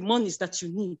the monies that you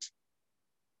need?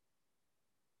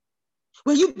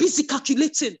 Were you busy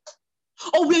calculating?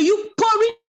 Or were you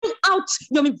pouring out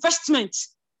your investment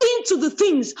into the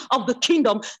things of the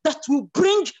kingdom that will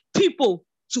bring people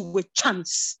to a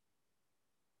chance?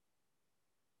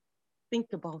 Think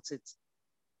about it.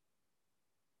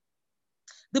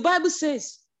 The Bible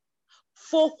says,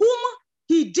 for whom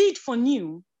he did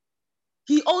foreknew,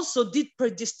 he also did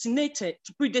predestinate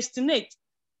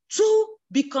to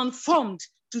be conformed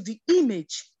to the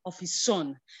image of his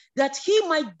son, that he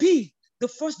might be the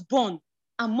firstborn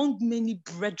among many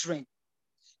brethren.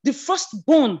 The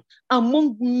firstborn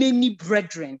among many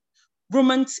brethren.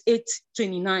 Romans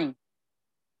 8:29.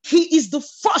 He is the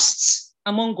first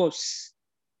among us.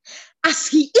 As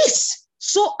he is,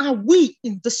 so are we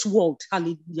in this world.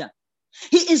 Hallelujah.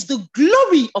 He is the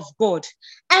glory of God,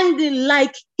 and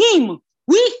like him,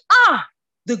 we are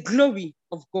the glory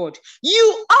of God.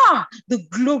 You are the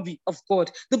glory of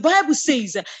God. The Bible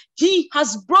says he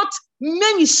has brought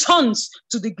many sons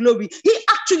to the glory. He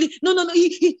actually,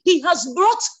 he has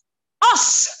brought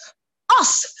us,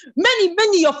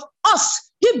 many of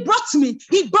us. He brought me,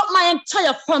 he brought my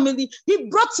entire family. He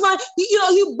brought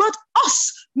he brought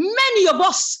us, many of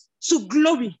us, to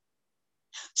glory,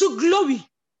 to glory.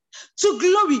 To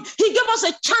glory. He gave us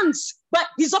a chance by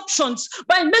his options,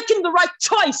 by making the right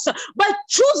choice, by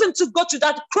choosing to go to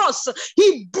that cross.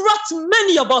 He brought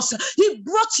many of us. He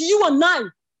brought you and I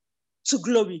to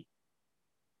glory.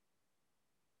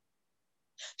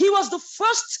 He was the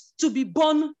first to be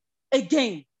born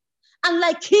again. And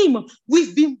like him,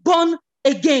 we've been born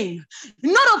again.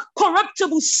 Not of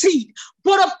corruptible seed,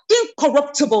 but of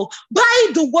incorruptible,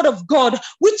 by the word of God,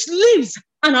 which lives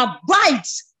and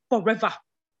abides forever.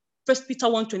 1 Peter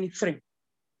 1:23.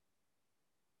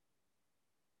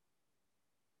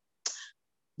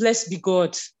 Blessed be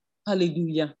God.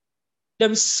 Hallelujah.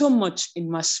 There is so much in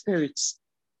my spirit,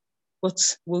 but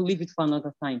we'll leave it for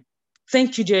another time.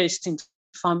 Thank you, dear esteemed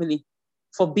family,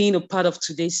 for being a part of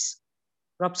today's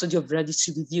Rhapsody of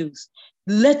Reality Reviews.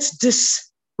 Let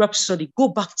this Rhapsody, go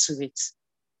back to it.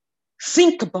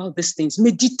 Think about these things.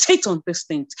 Meditate on these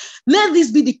things. Let this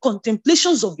be the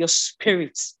contemplations of your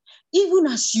spirit. Even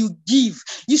as you give,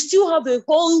 you still have a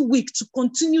whole week to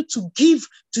continue to give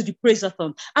to the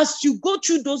praise-a-thon. As you go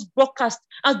through those broadcasts,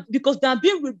 because they are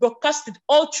being rebroadcasted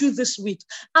all through this week,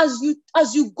 as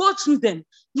you go through them,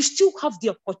 you still have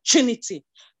the opportunity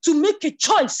to make a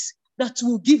choice that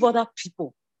will give other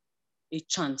people a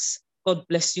chance. God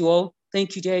bless you all.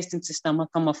 Thank you, dear esteemed Sister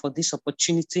Makama, for this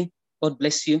opportunity. God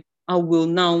bless you. I will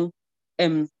now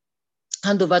hand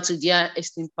over to dear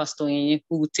esteemed Pastor Yenye,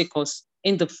 who will take us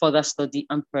in the further study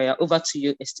and prayer. Over to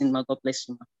you, esteemed Ma. God bless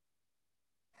you, Ma.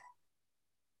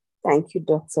 Thank you,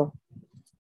 Doctor.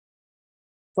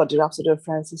 For the Rhapsody of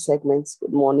Francis segments,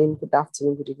 good morning, good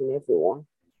afternoon, good evening, everyone,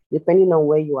 depending on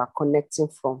where you are connecting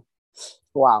from.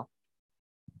 Wow.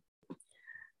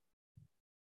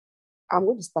 I'm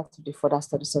going to start with the further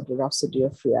studies of the Rhapsody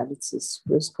of Realities.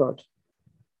 Praise God.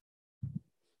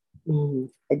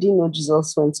 I didn't know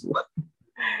Jesus went to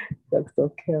Dr.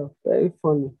 Kell. Very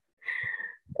funny.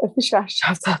 Ephesians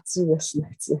chapter 2, verse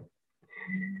 19.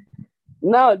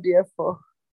 Now, therefore,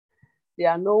 they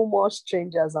are no more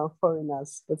strangers and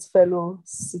foreigners, but fellow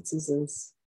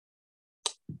citizens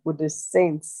with the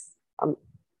saints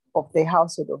of the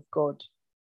household of God,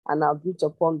 and are built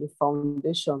upon the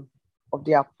foundation of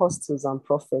the apostles and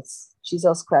prophets,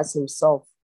 Jesus Christ himself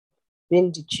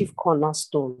being the chief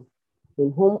cornerstone,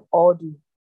 in whom all the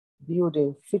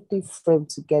building fitly framed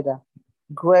together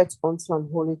groweth unto an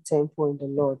holy temple in the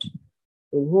Lord,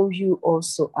 in whom you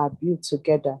also are built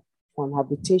together for an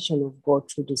habitation of God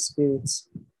through the Spirit.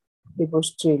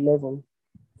 Hebrews 2:11.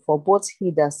 For both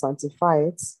he that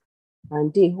sanctifieth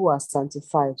and they who are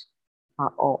sanctified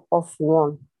are all of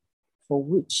one, for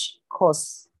which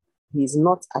cause he is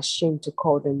not ashamed to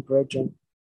call them brethren.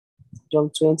 John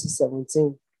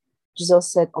 20:17.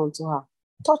 Jesus said unto her,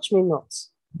 touch me not,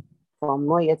 for I am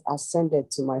not yet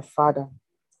ascended to my Father,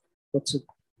 but to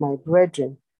my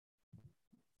brethren.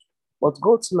 But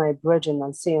go to my brethren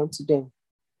and say unto them,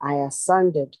 I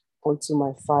ascended unto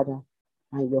my Father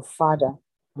and your Father,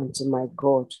 and to my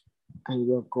God and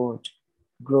your God.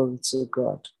 Glory to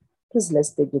God. Please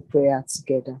let's take the prayer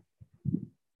together.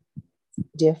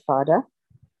 Dear Father,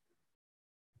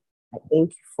 I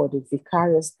thank you for the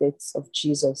vicarious death of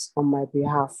Jesus on my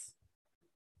behalf,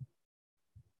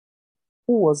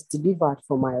 who was delivered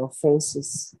for my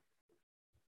offenses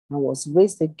and was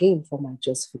raised again for my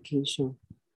justification.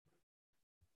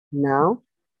 Now,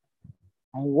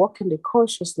 I walk in the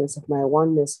consciousness of my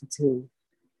oneness with him,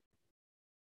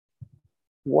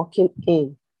 walking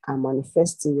in and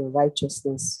manifesting your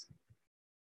righteousness,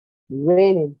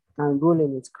 reigning and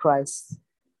ruling with Christ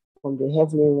from the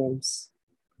heavenly realms.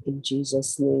 In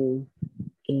Jesus' name,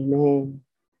 amen.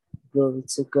 Glory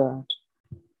to God.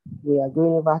 We are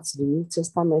going over to the New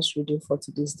Testament reading for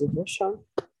today's devotion,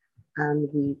 and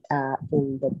we are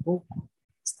in the book,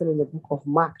 still in the book of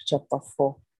Mark, chapter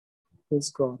 4.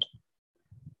 Praise God.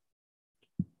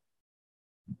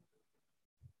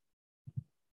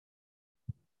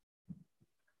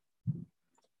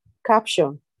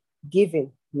 Caption: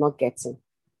 giving, not getting.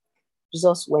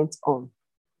 Jesus went on.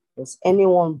 Does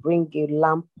anyone bring a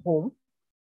lamp home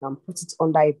and put it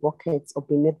under a bucket or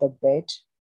beneath the bed?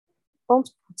 Don't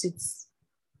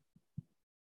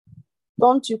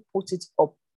you put it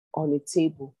up on a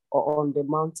table or on the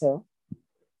mantle?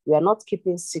 We are not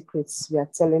keeping secrets, we are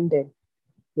telling them.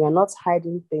 We are not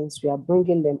hiding things, we are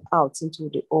bringing them out into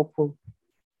the open.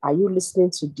 Are you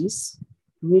listening to this?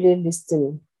 Really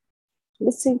listening?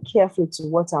 Listen carefully to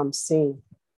what I'm saying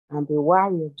and be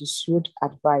wary of the shrewd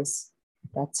advice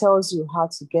that tells you how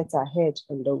to get ahead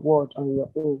in the world on your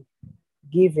own.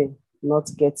 Giving, not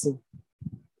getting,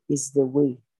 is the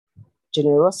way.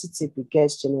 Generosity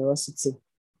begets generosity.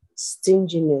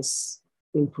 Stinginess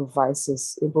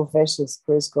improvises.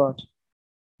 Praise God.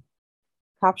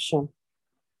 Caption: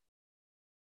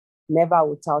 never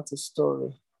without a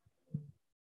story.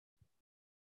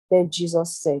 Then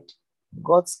Jesus said,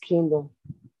 God's kingdom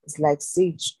is like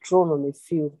seeds thrown on a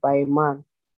field by a man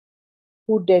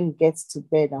who then gets to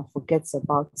bed and forgets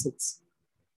about it.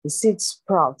 The seed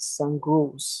sprouts and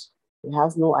grows. He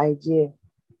has no idea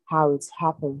how it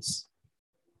happens.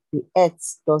 The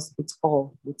earth does it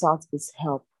all without its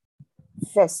help.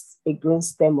 First, a green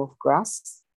stem of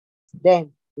grass,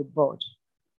 then a bud,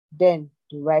 then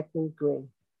the ripened grain.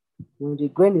 When the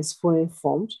grain is fully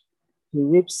formed, he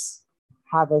reaps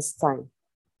harvest time.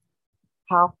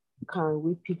 How can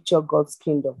we picture God's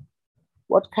kingdom?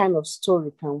 What kind of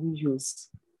story can we use?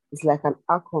 It's like an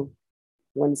acorn.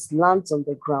 When it lands on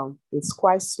the ground, it's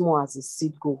quite small as a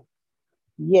seed goal.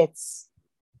 Yet,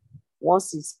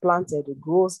 once it's planted, it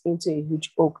grows into a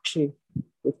huge oak tree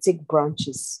with thick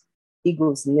branches.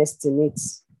 Eagles nest in it.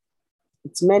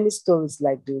 It's many stories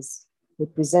like this. He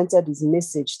presented his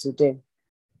message to them,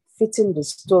 fitting the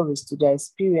stories to their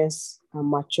experience and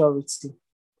maturity.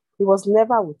 He was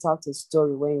never without a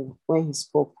story when he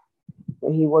spoke.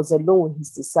 When he was alone with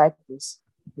his disciples,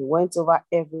 he went over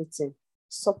everything,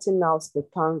 sorting out the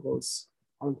tangles,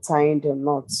 untying the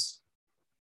knots.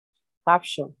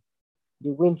 Caption: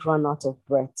 the wind ran out of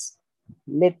breath.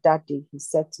 Late that day, he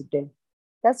said to them,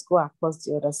 let's go across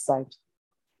the other side.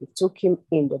 They took him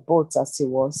in the boat as he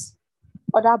was.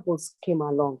 Other boats came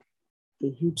along. A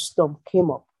huge storm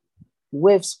came up.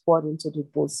 Waves poured into the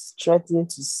boat, threatening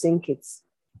to sink it,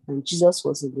 and Jesus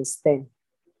was in the stern,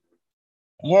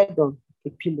 head on a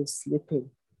pillow,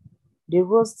 sleeping. They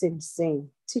roused him, saying,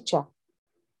 Teacher,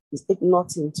 is it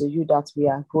nothing to you that we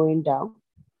are going down?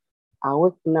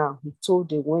 Awake now, he told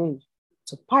the wind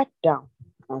to pipe down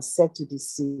and said to the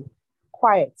sea,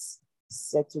 Quiet,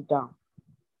 settle down.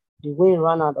 The wind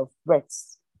ran out of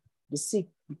breath. The sea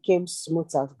became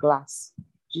smooth as glass.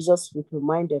 Jesus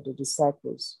reminded the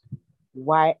disciples,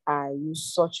 Why are you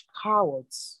such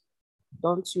cowards?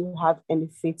 Don't you have any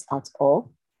faith at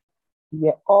all? We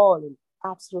were all in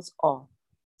absolute awe,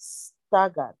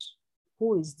 staggered.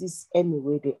 Who is this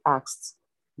anyway? They asked.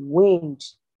 Wind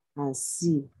and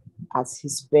sea at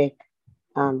his beck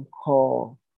and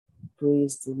call.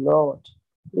 Praise the Lord.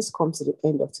 This comes to the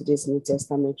end of today's New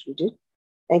Testament reading.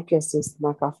 Thank you, Sister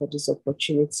Maka, for this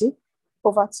opportunity.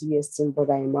 Over to you, esteemed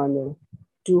Brother Emmanuel.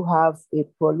 Do have a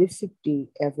prolific day,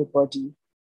 everybody.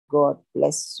 God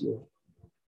bless you.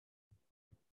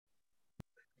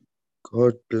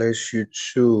 God bless you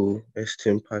too,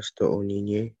 esteemed Pastor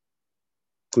Onyinye.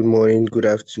 Good morning, good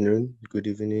afternoon, good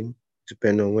evening,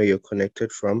 depending on where you're connected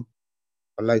from.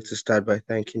 I'd like to start by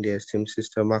thanking the esteemed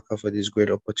Sister Maka for this great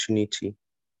opportunity.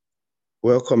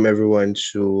 Welcome everyone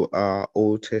to our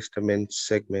Old Testament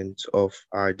segment of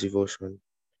our devotion.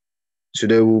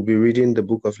 Today we'll be reading the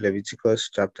book of Leviticus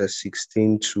chapter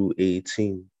 16 to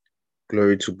 18.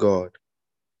 Glory to God.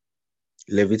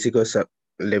 Leviticus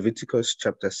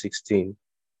chapter 16.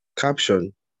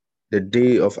 Caption: the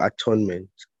Day of Atonement.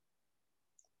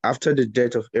 After the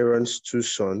death of Aaron's two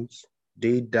sons,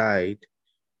 they died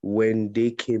when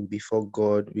they came before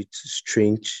God with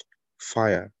strange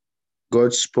fire.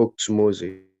 God spoke to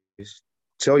Moses,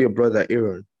 tell your brother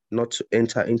Aaron not to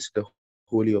enter into the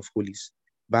Holy of Holies,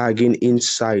 bargain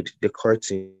inside the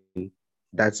curtain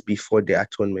that's before the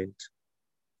atonement.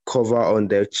 Cover on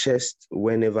their chest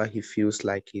whenever he feels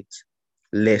like it,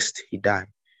 lest he die.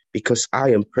 Because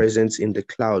I am present in the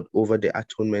cloud over the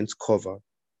atonement cover.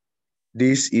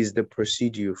 This is the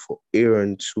procedure for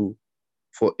Aaron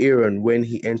when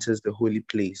he enters the holy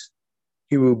place.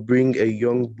 He will bring a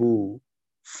young bull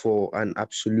for an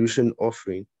absolution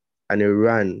offering and a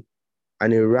ram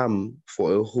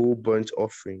for a whole burnt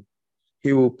offering.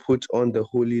 He will put on the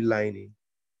holy lining.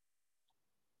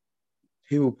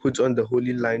 He will put on the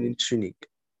holy lining tunic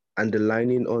and the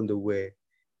lining underwear,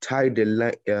 tie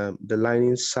the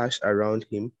lining sash around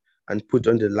him, and put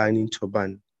on the lining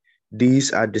turban.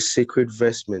 These are the sacred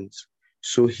vestments,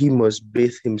 so he must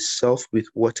bathe himself with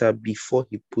water before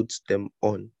he puts them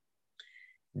on.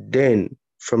 Then,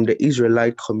 from the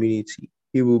Israelite community,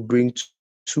 he will bring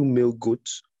 2 male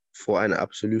goats for an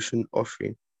absolution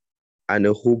offering and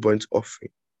a whole burnt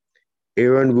offering.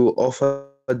 Aaron will offer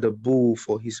the bull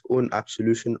for his own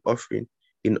absolution offering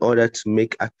in order to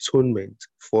make atonement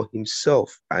for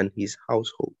himself and his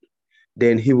household.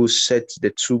 Then he will set the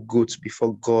 2 goats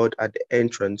before God at the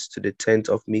entrance to the tent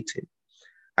of meeting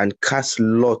and cast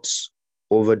lots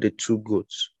over the 2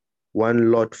 goats,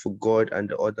 one lot for God and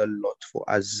the other lot for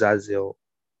Azazel.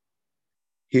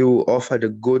 He will offer the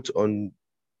goat on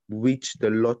which the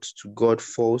lot to God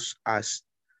falls as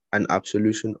an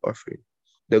absolution offering.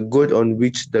 The goat on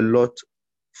which the lot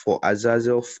for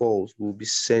Azazel falls will be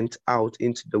sent out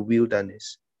into the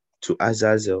wilderness to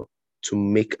Azazel to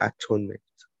make atonement.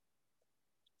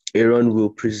 Aaron will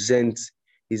present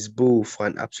his bull for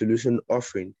an absolution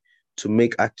offering to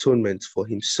make atonement for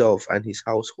himself and his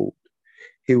household.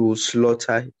 He will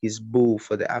slaughter his bull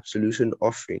for the absolution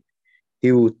offering.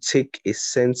 He will take a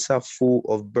censer full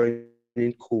of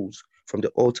burning coals from the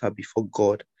altar before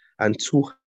God and 2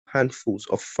 handfuls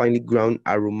of finely ground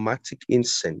aromatic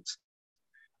incense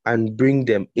and bring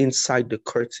them inside the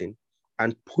curtain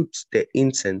and put the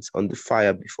incense on the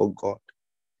fire before God.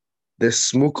 The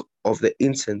smoke of the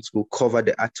incense will cover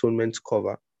the atonement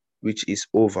cover, which is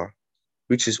over,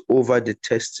 the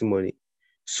testimony,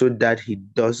 so that he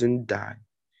doesn't die.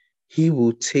 He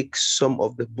will take some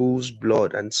of the bull's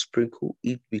blood and sprinkle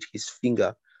it with his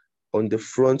finger on the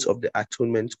front of the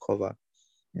atonement cover.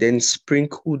 Then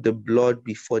sprinkle the blood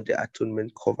before the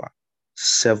atonement cover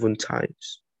 7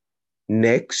 times.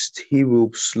 Next, he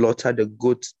will slaughter the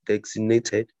goat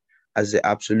designated as the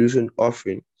absolution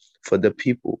offering for the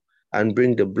people and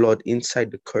bring the blood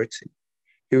inside the curtain.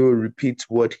 He will repeat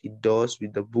what he does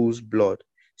with the bull's blood,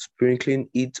 sprinkling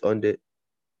it on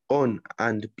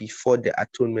and before the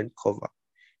atonement cover.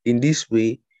 In this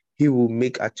way, he will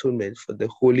make atonement for the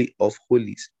Holy of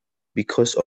Holies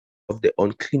because of the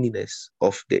uncleanness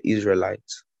of the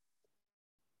Israelites,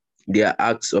 their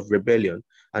acts of rebellion,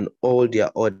 and all their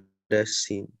other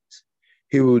sins.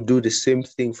 He will do the same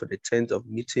thing for the tent of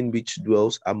meeting which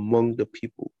dwells among the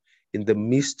people in the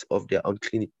midst of their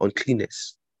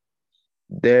uncleanness.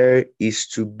 There is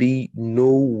to be no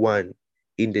one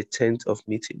in the tent of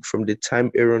meeting from the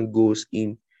time Aaron goes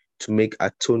in to make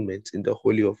atonement in the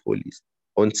Holy of Holies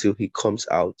until he comes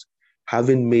out,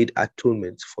 having made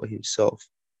atonement for himself,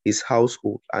 his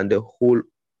household, and the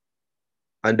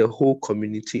whole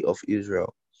community of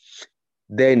Israel.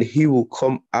 Then he will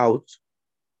come out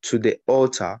to the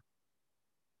altar.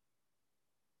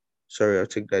 Sorry, I'll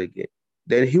take that again.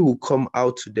 Then he will come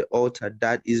out to the altar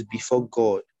that is before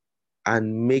God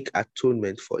and make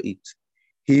atonement for it.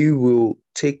 He will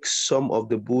take some of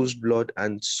the bull's blood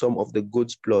and some of the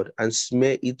goat's blood and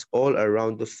smear it all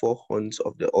around the 4 horns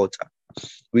of the altar.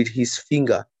 With his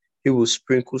finger, he will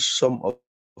sprinkle some of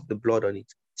the blood on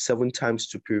it 7 times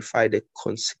to purify and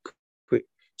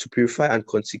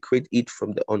consecrate it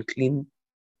from the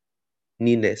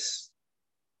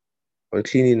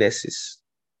uncleannesses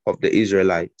of the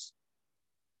Israelites.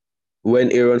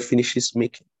 When Aaron finishes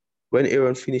making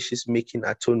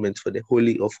atonement for the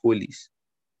Holy of Holies,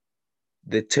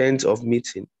 the tent of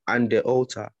meeting, and the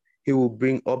altar, he will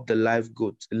bring up the live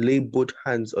goat, lay both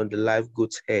hands on the live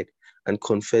goat's head, and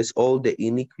confess all the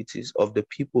iniquities of the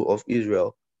people of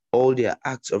Israel, all their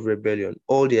acts of rebellion,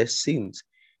 all their sins.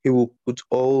 He will put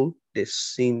all the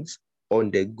sins on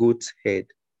the goat's head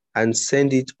and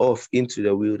send it off into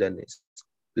the wilderness,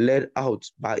 led out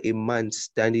by a man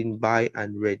standing by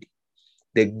and ready.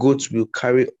 The goats will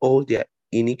carry all their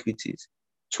iniquities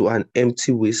to an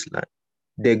empty wasteland.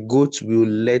 The goat will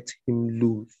let him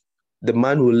loose. The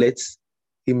man will let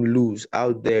him loose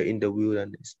out there in the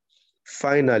wilderness.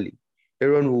 Finally,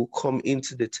 Aaron will come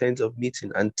into the tent of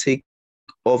meeting and take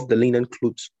off the linen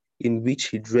clothes in which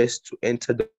he dressed to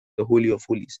enter the Holy of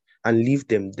Holies and leave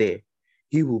them there.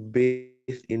 He will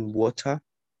bathe in water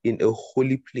in a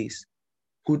holy place,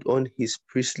 put on his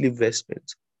priestly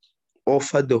vestments,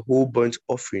 offer the whole burnt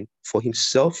offering for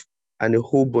himself and a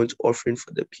whole burnt offering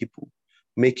for the people,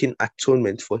 making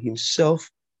atonement for himself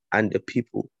and the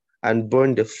people, and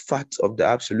burn the fat of the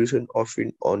absolution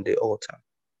offering on the altar.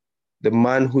 The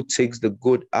man who takes the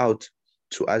goat out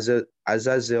to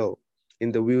Azazel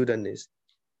in the wilderness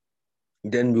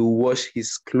then will wash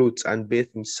his clothes and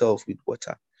bathe himself with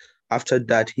water. After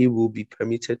that, he will be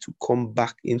permitted to come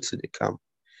back into the camp.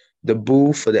 The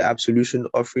bull for the absolution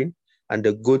offering and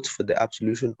the goat for the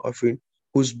absolution offering,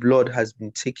 whose blood has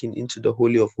been taken into the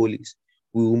Holy of Holies,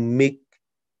 will make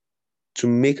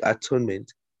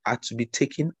atonement, are to be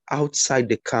taken outside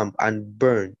the camp and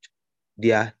burned.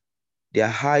 Their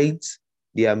hides,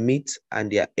 their meat,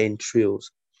 and their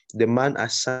entrails. The man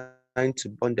assigned to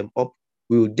burn them up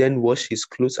will then wash his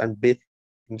clothes and bathe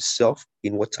himself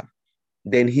in water.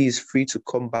 Then he is free to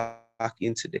come back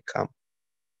into the camp.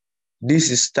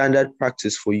 This is standard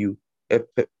practice for you, a,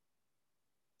 per-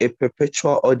 a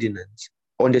perpetual ordinance.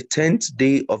 On the 10th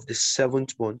day of the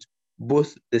 7th month,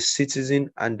 both the citizen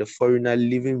and the foreigner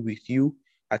living with you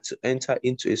are to enter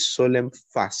into a solemn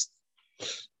fast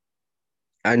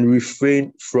and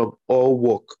refrain from all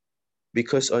work,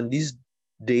 because on this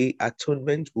day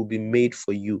atonement will be made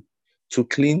for you to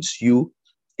cleanse you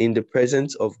in the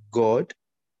presence of God.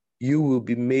 You will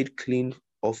be made clean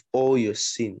of all your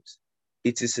sins.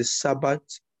 It is a Sabbath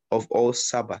of all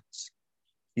Sabbaths.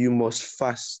 You must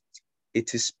fast.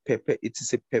 It is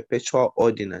a perpetual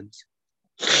ordinance.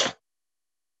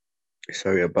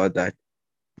 Sorry about that.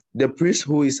 The priest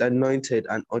who is anointed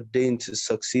and ordained to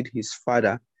succeed his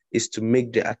father is to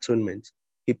make the atonement.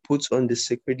 He puts on the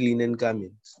sacred linen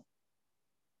garments.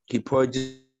 He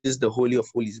purges the Holy of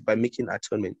Holies by making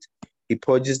atonement. He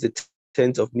purges the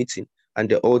tent of meeting and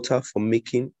the altar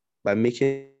by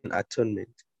making atonement.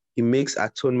 He makes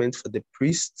atonement for the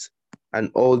priests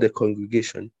and all the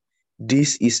congregation.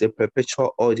 This is a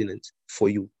perpetual ordinance for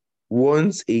you.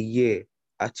 Once a year,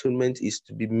 atonement is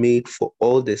to be made for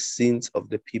all the sins of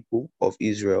the people of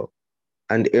Israel.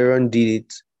 And Aaron did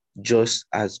it just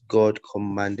as God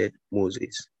commanded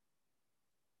Moses.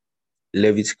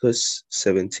 Leviticus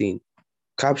 17.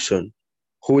 Caption: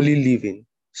 Holy living,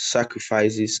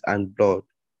 sacrifices, and blood.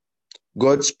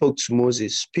 God spoke to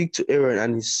Moses, "Speak to Aaron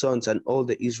and his sons and all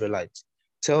the Israelites.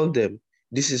 Tell them,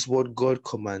 this is what God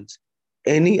commands.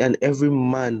 Any and every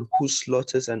man who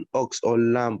slaughters an ox or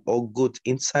lamb or goat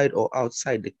inside or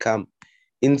outside the camp,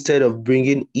 instead of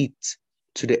bringing it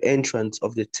to the entrance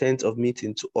of the tent of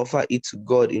meeting to offer it to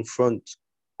God in front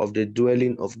of the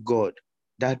dwelling of God,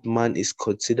 that man is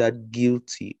considered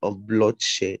guilty of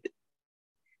bloodshed.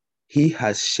 He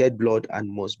has shed blood and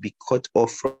must be cut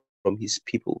off from his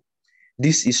people.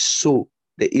 This is so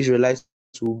the Israelites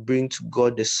will bring to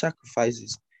God the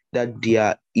sacrifices that they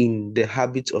are in the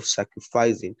habit of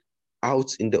sacrificing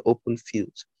out in the open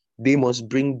fields. They must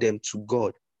bring them to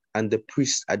God and the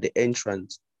priest at the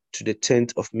entrance to the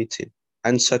tent of meeting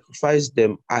and sacrifice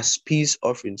them as peace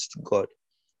offerings to God.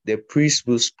 The priest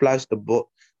will splash the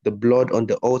blood on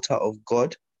the altar of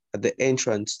God at the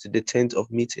entrance to the tent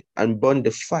of meeting and burn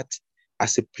the fat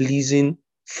as a pleasing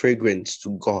fragrance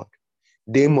to God.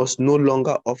 They must no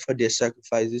longer offer their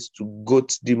sacrifices to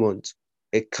goat demons,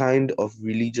 a kind of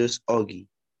religious orgy.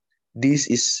 This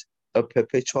is a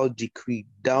perpetual decree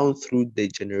down through the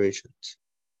generations.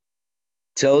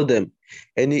 Tell them,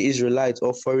 any Israelite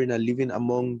or foreigner living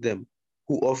among them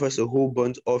who offers a whole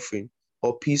burnt offering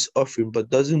or peace offering but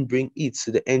doesn't bring it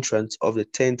to the entrance of the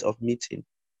tent of meeting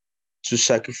to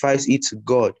sacrifice it to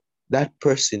God, that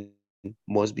person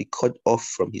must be cut off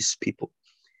from his people.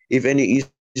 If any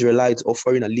Israelite or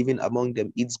foreigner living among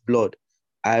them eats blood,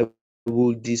 I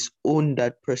will disown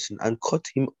that person and cut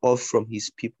him off from his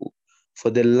people, for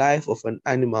the life of an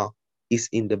animal is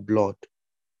in the blood.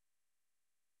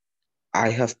 I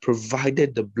have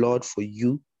provided the blood for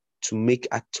you to make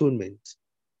atonement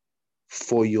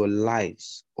for your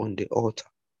lives on the altar.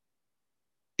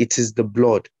 It is the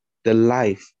blood, the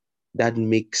life, that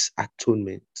makes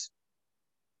atonement.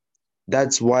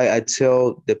 That's why I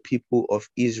tell the people of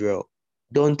Israel,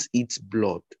 don't eat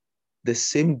blood. The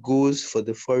same goes for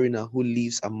the foreigner who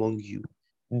lives among you.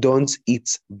 Don't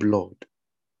eat blood.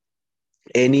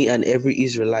 Any and every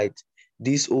Israelite,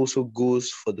 this also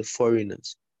goes for the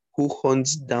foreigners who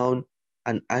hunts down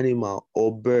an animal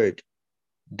or bird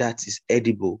that is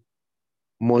edible,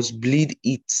 must bleed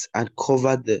it and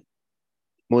cover the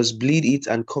must bleed it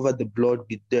and cover the blood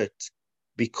with dirt,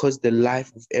 because the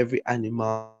life of every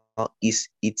animal is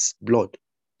its blood.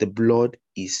 The blood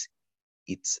is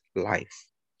its life.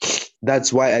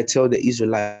 That's why I tell the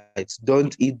Israelites,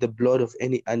 don't eat the blood of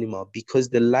any animal, because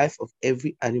the life of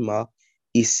every animal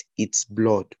is its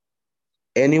blood.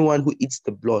 Anyone who eats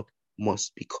the blood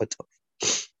must be cut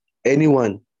off.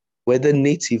 Anyone, whether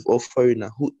native or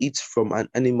foreigner, who eats from an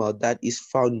animal that is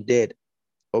found dead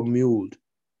or mauled,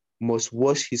 must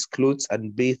wash his clothes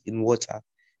and bathe in water.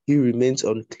 He remains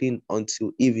unclean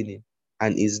until evening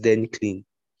and is then clean.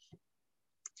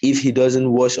 If he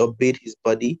doesn't wash or bathe his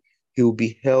body, he will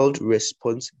be held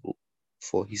responsible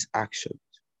for his actions.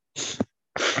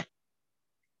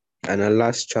 And our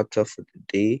last chapter for the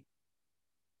day,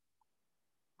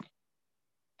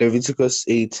 Leviticus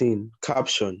 18,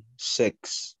 caption,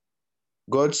 sex.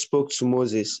 God spoke to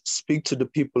Moses, speak to the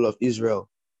people of Israel.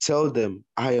 Tell them,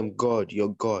 I am God,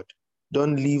 your God.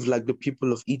 Don't live like the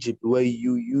people of Egypt where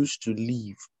you used to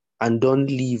live, and don't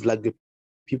live like the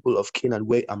people of Canaan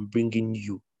where I'm bringing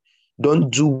you. Don't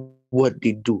do what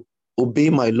they do. Obey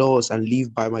my laws and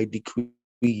live by my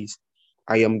decrees.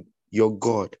 I am your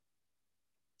God.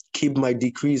 Keep my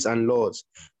decrees and laws.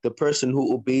 The person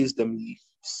who obeys them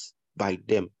lives by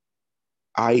them.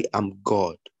 I am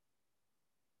God.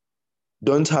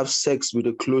 Don't have sex with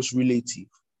a close relative.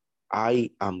 I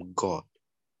am God.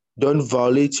 Don't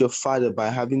violate your father by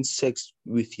having sex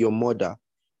with your mother.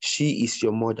 She is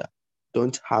your mother.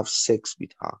 Don't have sex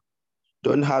with her.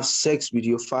 Don't have sex with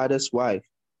your father's wife.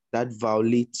 That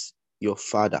violates your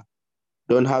father.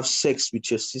 Don't have sex with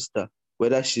your sister,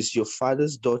 whether she's your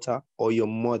father's daughter or your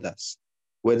mother's,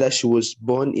 whether she was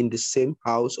born in the same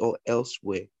house or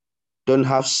elsewhere. Don't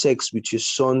have sex with your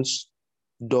son's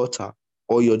daughter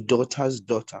or your daughter's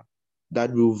daughter.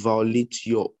 That will violate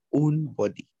your own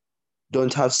body.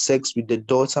 Don't have sex with the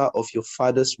daughter of your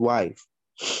father's wife,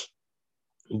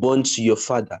 born to your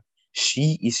father.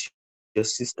 She is your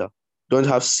sister. Don't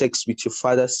have sex with your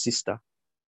father's sister.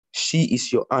 She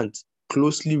is your aunt,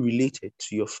 closely related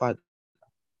to your father.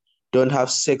 Don't have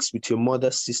sex with your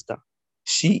mother's sister.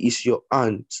 She is your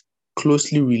aunt,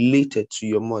 closely related to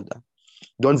your mother.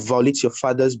 Don't violate your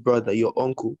father's brother, your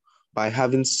uncle, by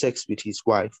having sex with his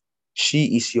wife.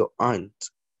 She is your aunt.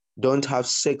 Don't have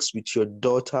sex with your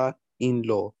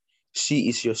daughter-in-law. She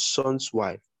is your son's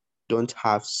wife. Don't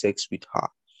have sex with her.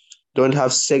 Don't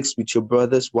have sex with your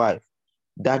brother's wife.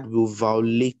 That will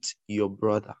violate your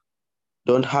brother.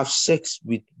 Don't have sex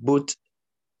with both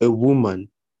a woman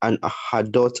and her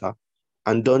daughter,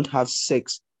 and don't have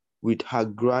sex with her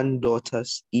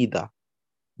granddaughters either.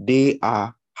 They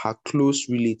are her close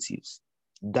relatives.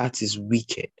 That is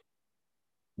wicked.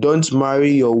 Don't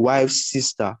marry your wife's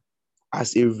sister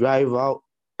as a rival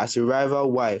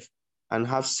wife and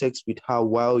have sex with her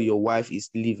while your wife is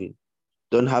living.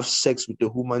 Don't have sex with the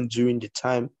woman during the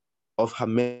time of her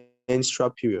menstrual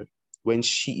period when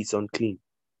she is unclean.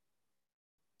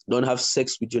 Don't have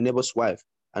sex with your neighbor's wife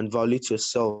and violate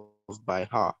yourself by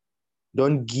her.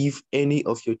 Don't give any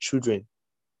of your children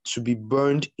to be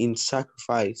burned in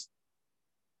sacrifice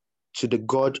to the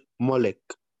god Molech,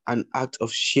 an act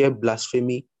of sheer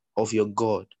blasphemy of your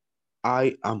God.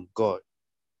 I am God.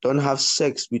 Don't have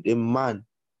sex with a man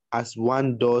as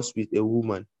one does with a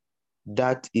woman.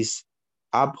 That is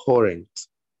abhorrent.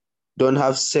 Don't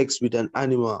have sex with an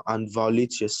animal and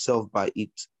violate yourself by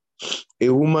it. A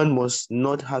woman must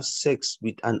not have sex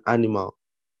with an animal.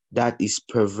 That is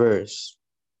perverse.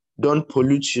 Don't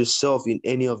pollute yourself in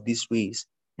any of these ways.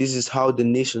 This is how the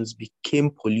nations became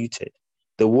polluted.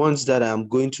 The ones that I am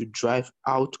going to drive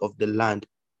out of the land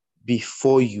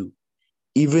before you.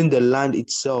 Even the land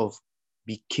itself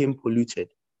became polluted,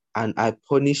 and I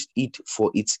punished it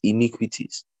for its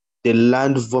iniquities. The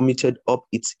land vomited up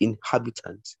its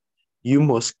inhabitants. You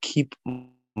must keep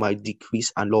my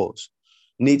decrees and laws.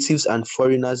 Natives and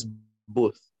foreigners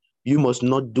both. You must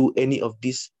not do any of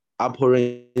these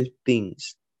abhorrent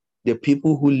things. The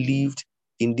people who lived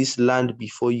in this land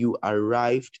before you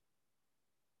arrived,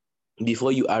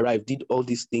 did all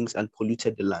these things and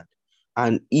polluted the land.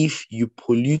 And if you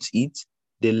pollute it,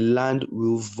 the land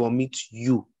will vomit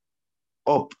you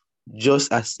up,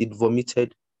 just as it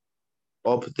vomited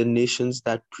up the nations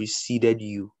that preceded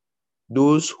you.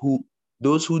 Those who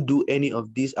do any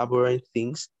of these abhorrent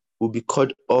things will be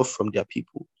cut off from their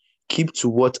people. Keep to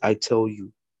what I tell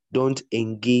you. Don't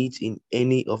engage in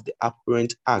any of the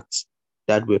abhorrent acts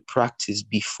that were practiced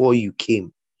before you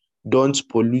came. Don't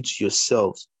pollute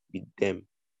yourselves with them.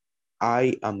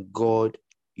 I am God,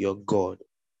 your God.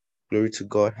 Glory to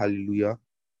God. Hallelujah.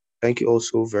 Thank you all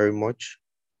so very much.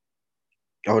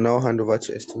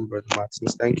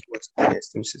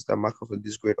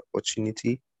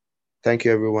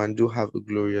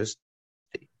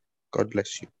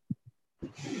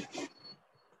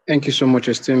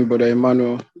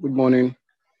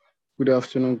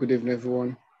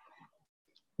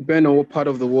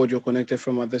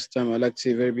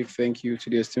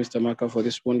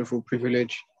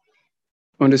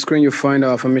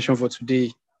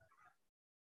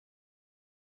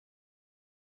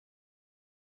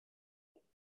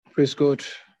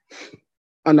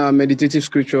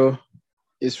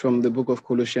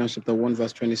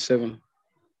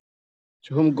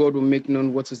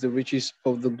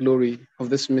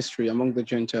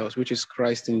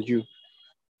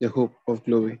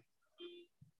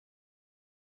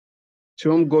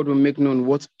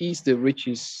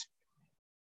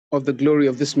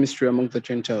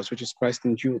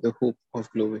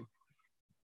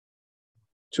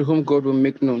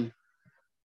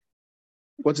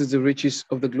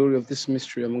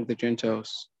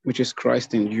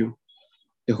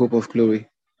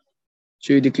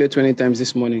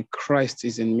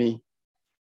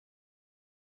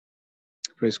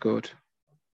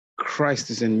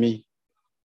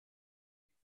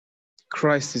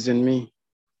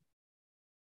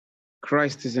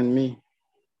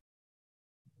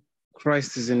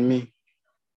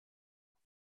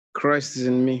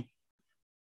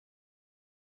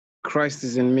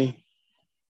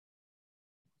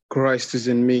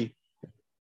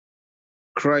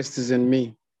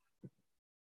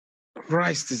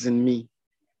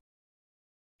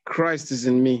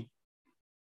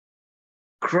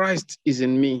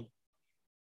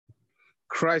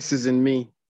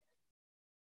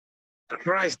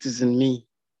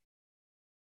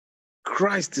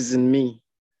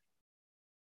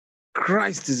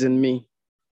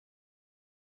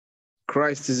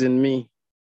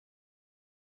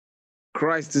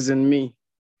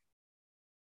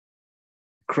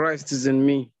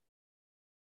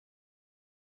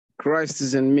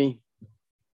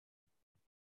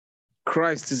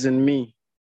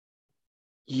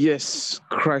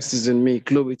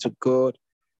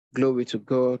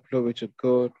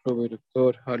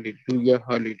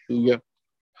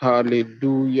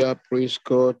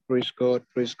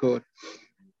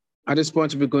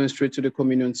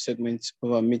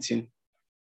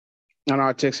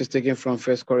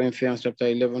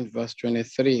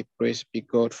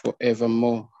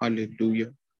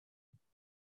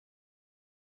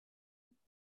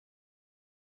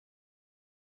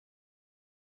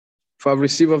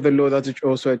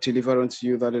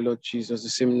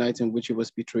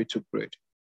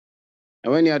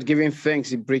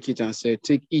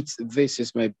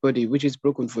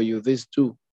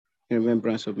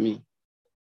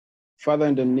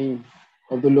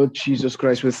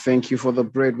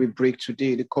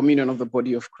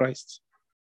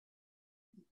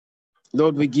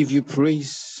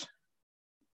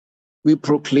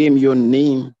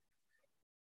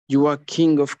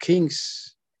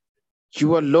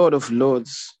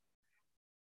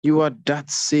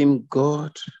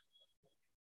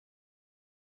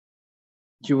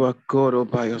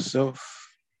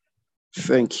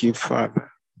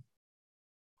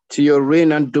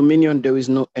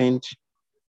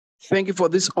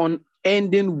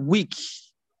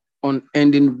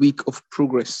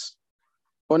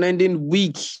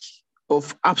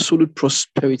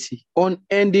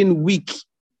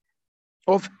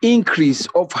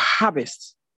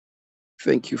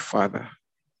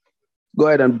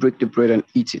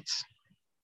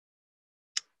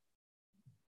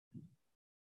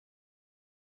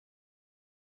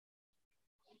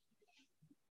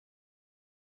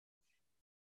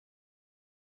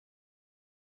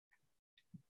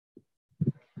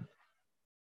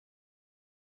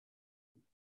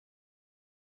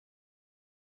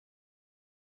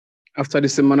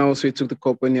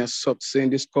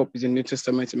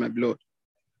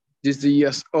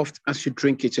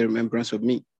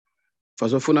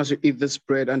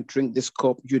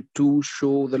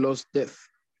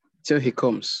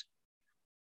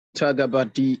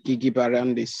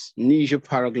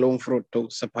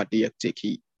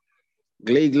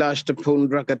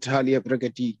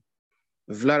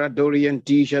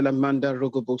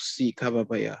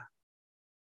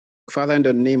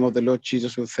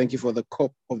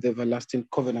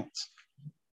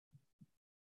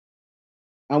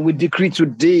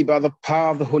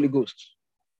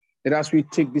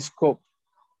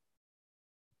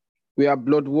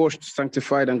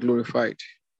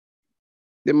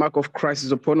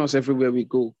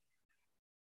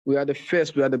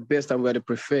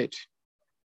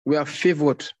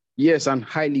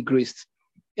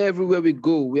 Everywhere we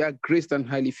go, we are graced and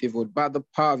highly favored by the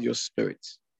power of your Spirit.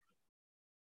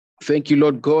 Thank you,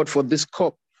 Lord God, for this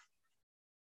cup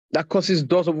that causes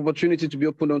doors of opportunity to be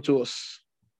opened unto us.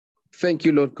 Thank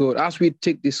you, Lord God, as we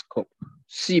take this cup.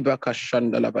 Sibaka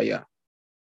Shandalabaya.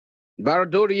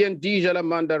 Baradorian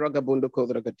Dijalamanda Ragabundo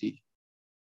Kodragati.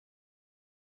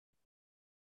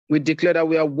 We declare that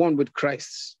we are one with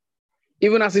Christ.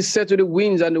 Even as he said to the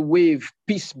winds and the wave,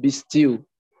 peace be still.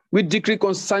 We decree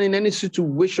concerning any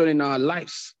situation in our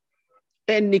lives,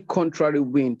 any contrary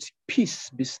wind, peace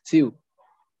be still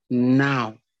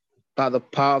now by the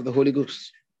power of the Holy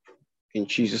Ghost. In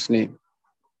Jesus' name.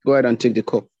 Go ahead and take the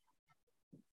cup.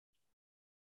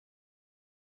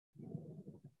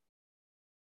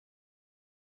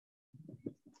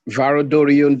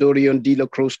 Varodorion Dorion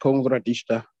Dila Cross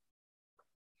Convradista.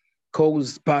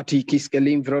 Cause party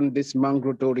Kiskelim from this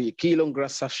mangrodori, Kilon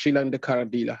Grassa Shilan de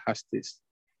Caradila has this.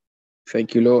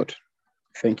 Thank you, Lord.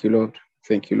 Thank you, Lord.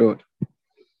 Thank you, Lord.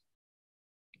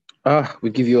 We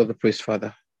give you all the praise,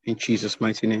 Father, in Jesus'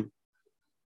 mighty name.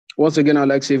 Once again, I'd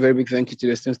like to say a very big thank you to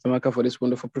the esteemed Stomaka for this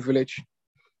wonderful privilege.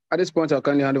 At this point, I'll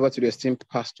kindly hand over to the esteemed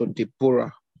Pastor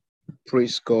Deborah.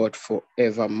 Praise God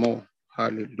forevermore.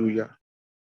 Hallelujah.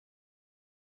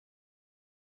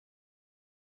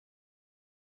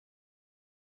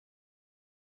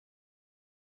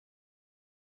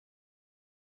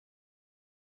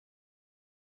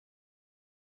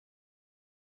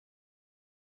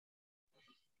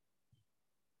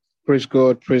 Praise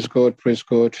God, praise God, praise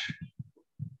God.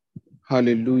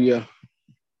 Hallelujah.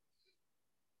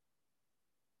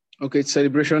 Okay, it's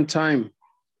celebration time.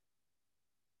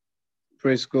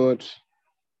 Praise God.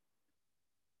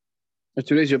 If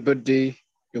today is your birthday,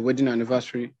 your wedding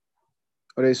anniversary,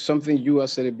 or there's something you are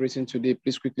celebrating today,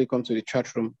 please quickly come to the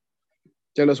chat room.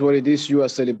 Tell us what it is you are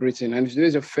celebrating. And if today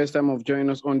is your first time of joining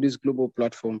us on this global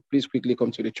platform, please quickly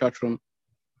come to the chat room.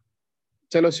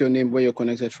 Tell us your name, where you're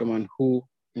connected from, and who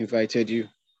invited you.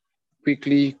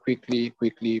 Quickly,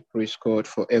 praise God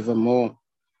forevermore.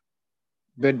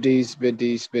 Birthdays.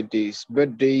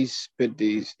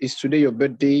 Is today your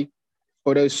birthday,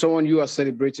 or there is someone you are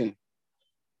celebrating?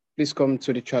 Please come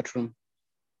to the chat room.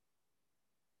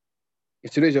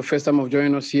 If today is your first time of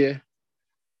joining us here,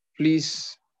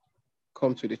 please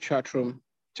come to the chat room.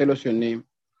 Tell us your name,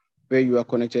 where you are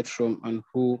connected from, and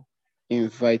who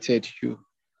invited you.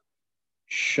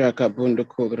 Shaka Bundo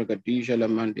Kodragadija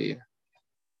Lamandia.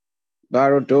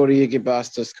 Barodoria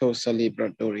Gibastas Kosa Libra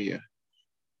Doria.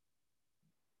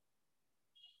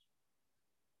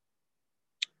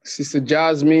 Sister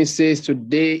Jasmine says,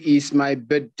 today is my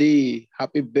birthday.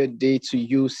 Happy birthday to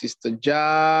you, Sister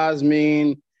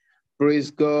Jasmine.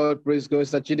 Praise God, praise God.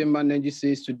 Sister Chidema Neji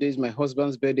says, today is my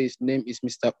husband's birthday. His name is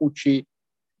Mr. Uchi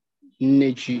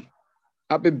Neji.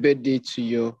 Happy birthday to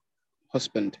your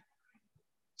husband.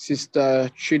 Sister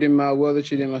Chidema, Worthy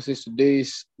Chidema says, today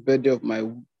is birthday of my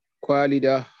choir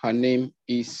leader. Her name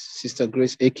is Sister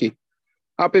Grace Eke.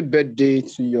 Happy birthday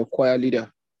to your choir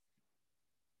leader.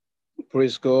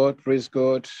 Praise God, praise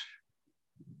God.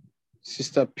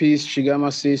 Sister Peace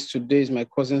Shigama says, today is my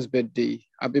cousin's birthday.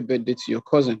 Happy birthday to your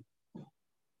cousin.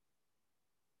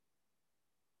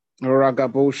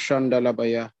 Ragabo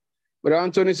Shandalabaya. Brother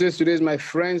Anthony says, today is my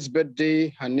friend's birthday.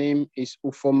 Her name is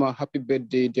Ufoma. Happy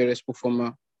birthday, dearest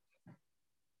Ufoma.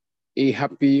 A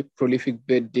happy, prolific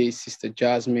birthday, Sister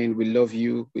Jasmine. We love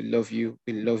you, we love you,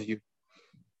 we love you.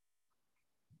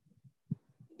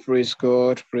 Praise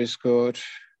God, praise God.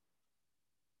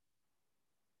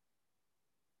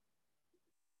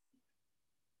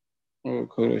 Oh,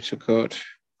 glory to God.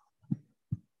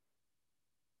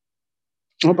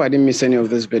 I hope I didn't miss any of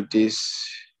those birthdays.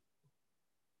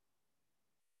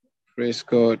 Praise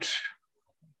God.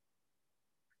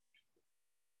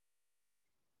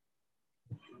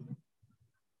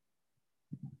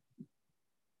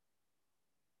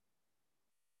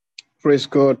 Praise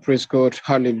God, praise God.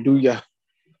 Hallelujah.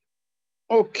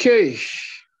 Okay.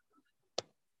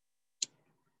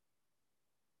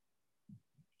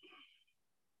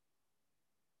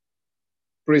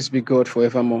 Praise be God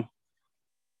forevermore.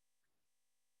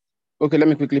 Okay, let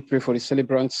me quickly pray for the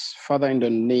celebrants. Father, in the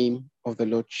name of the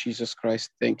Lord Jesus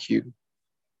Christ, thank you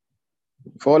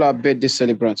for all our birthday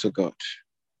celebrants, oh God.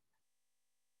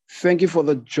 Thank you for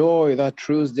the joy that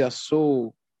thrills their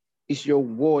soul is your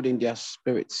word in their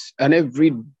spirits. And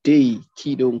every day,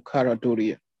 Kidon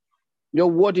Karadoria, your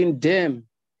word in them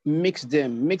makes their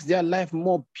life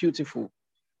more beautiful,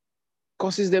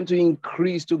 causes them to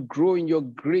increase, to grow in your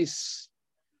grace.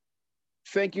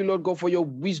 Thank you, Lord God, for your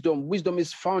wisdom. Wisdom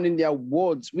is found in their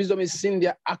words. Wisdom is seen in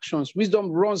their actions. Wisdom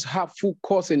runs her full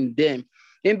course in them.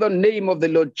 In the name of the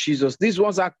Lord Jesus, these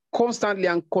ones are constantly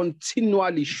and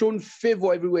continually shown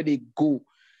favor everywhere they go.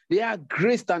 They are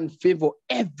graced and favor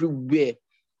everywhere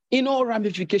in all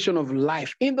ramifications of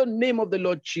life. In the name of the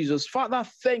Lord Jesus, Father,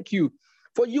 thank you.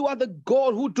 For you are the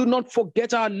God who do not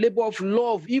forget our labor of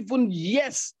love. Even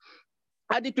yes,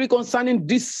 I decree concerning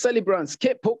these celebrants,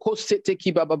 that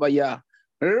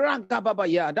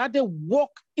they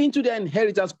walk into their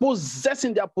inheritance,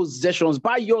 possessing their possessions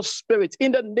by your spirit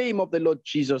in the name of the Lord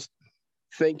Jesus.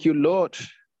 Thank you, Lord,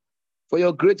 for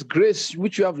your great grace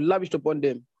which you have lavished upon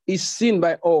them is seen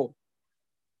by all.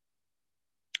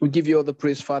 We give you all the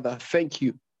praise, Father. Thank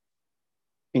you.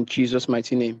 In Jesus'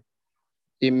 mighty name.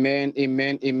 Amen,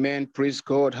 amen, amen. Praise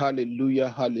God. Hallelujah,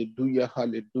 hallelujah,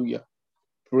 hallelujah.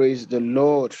 Praise the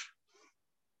Lord.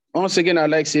 Once again,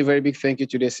 I'd like to say a very big thank you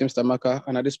to the Sister Maka.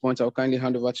 And at this point, I'll kindly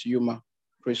hand over to you, Ma.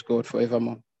 Praise God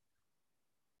forevermore.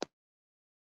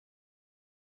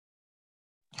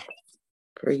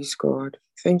 Praise God.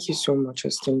 Thank you so much,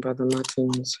 esteemed Brother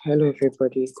Martins. Hello,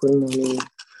 everybody. Good morning,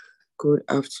 good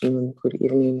afternoon, good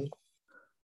evening.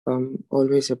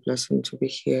 Always a blessing to be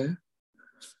here.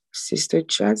 Sister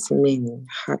Jasmine,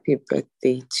 happy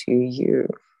birthday to you.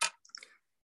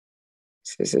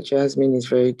 Sister Jasmine is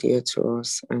very dear to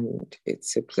us, and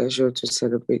it's a pleasure to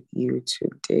celebrate you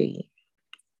today.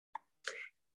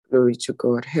 Glory to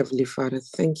God. Heavenly Father,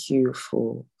 thank you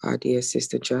for our dear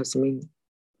Sister Jasmine.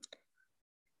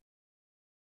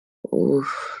 Oh,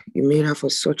 you made her for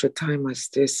such a time as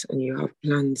this, and you have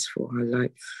plans for her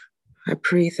life. I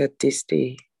pray that this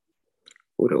day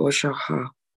would usher her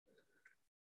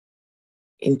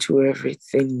into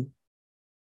everything.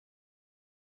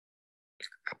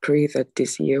 I pray that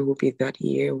this year will be that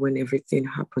year when everything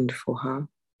happened for her.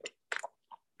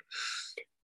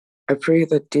 I pray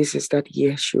that this is that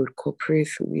year she would cooperate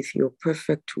with your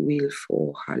perfect will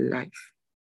for her life.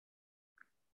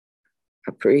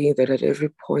 I pray that at every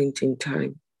point in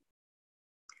time,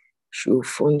 she will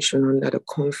function under the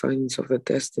confines of the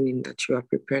destiny that you have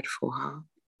prepared for her.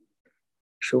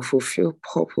 She will fulfill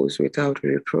purpose without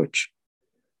reproach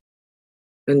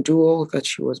and do all that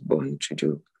she was born to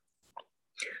do,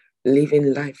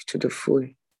 living life to the full.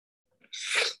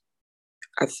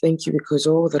 I thank you because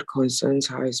all that concerns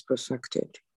her is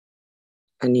perfected.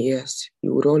 And yes,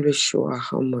 you would always show her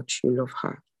how much you love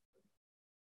her.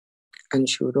 And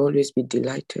she would always be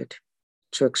delighted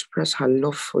to express her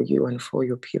love for you and for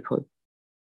your people.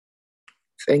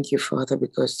 Thank you, Father,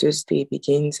 because this day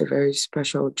begins a very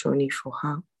special journey for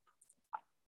her.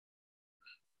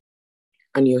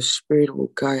 And your spirit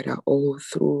will guide her all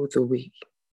through the way.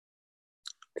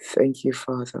 Thank you,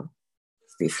 Father.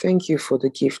 We thank you for the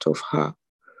gift of her.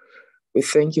 We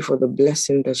thank you for the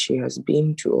blessing that she has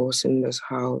been to us in this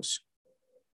house.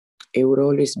 It would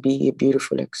always be a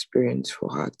beautiful experience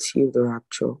for her till the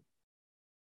rapture.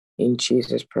 In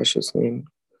Jesus' precious name,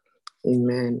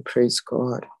 amen. Praise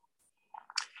God.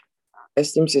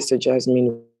 Esteemed Sister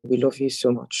Jasmine, we love you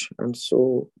so much. I'm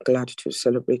so glad to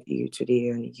celebrate you today,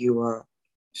 and you are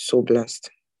so blessed,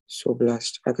 so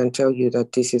blessed. I can tell you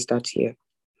that this is that year.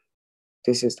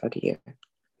 This is that year.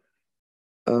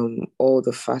 All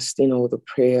the fasting, all the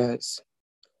prayers,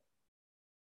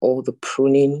 all the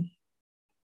pruning,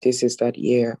 this is that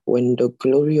year when the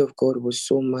glory of God will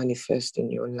so manifest in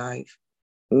your life.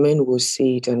 Men will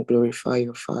see it and glorify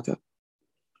your Father.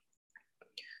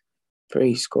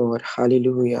 Praise God.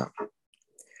 Hallelujah.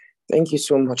 Thank you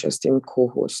so much, esteemed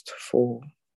co-host, for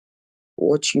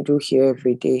what you do here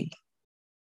every day.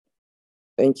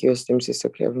 Thank you, esteemed Sister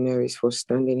Cleveneris, for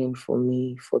standing in for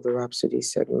me for the Rhapsody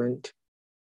segment.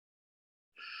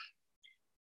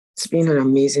 It's been an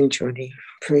amazing journey.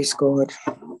 Praise God.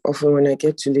 Often when I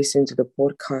get to listen to the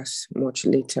podcast much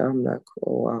later, I'm like,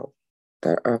 oh, wow,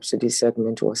 that Rhapsody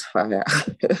segment was fire.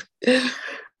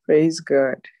 Praise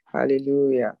God.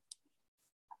 Hallelujah.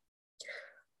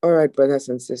 All right, brothers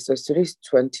and sisters, today's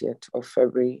 20th of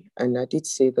February, and I did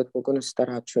say that we're going to start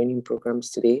our training programs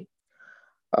today.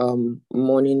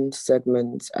 Morning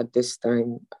segments at this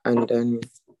time, and then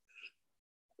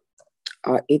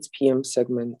our 8 p.m.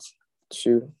 segment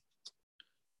too.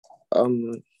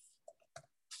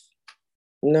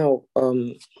 Now,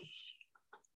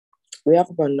 we have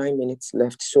about 9 minutes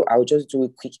left, so I'll just do a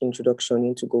quick introduction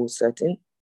into goal setting.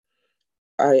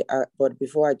 But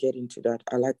before I get into that,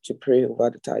 I like to pray over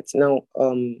the tithes. Now,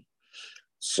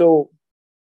 so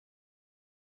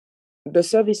the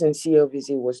service in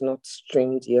CLVZ was not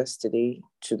streamed yesterday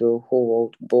to the whole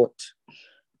world, but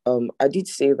I did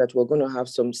say that we're going to have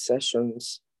some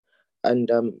sessions, and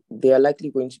they are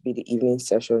likely going to be the evening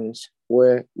sessions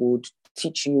where we would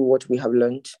teach you what we have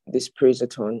learned this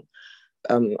praise-a-thon,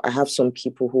 I have some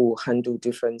people who handle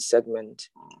different segments,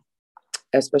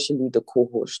 especially the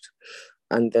co-host,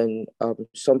 and then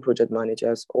some project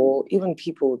managers, or even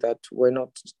people that were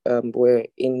not were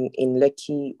in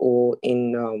Lekki or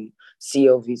in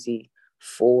CLVZ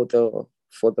for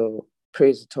the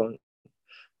praise-a-thon.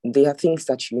 There are things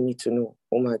that you need to know.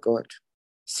 Oh my God.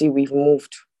 See, we've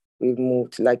moved.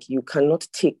 Like, you cannot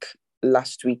take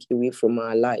last week away from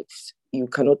our lives. You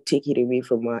cannot take it away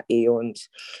from our aeons.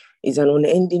 It's an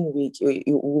unending week. We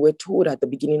were told at the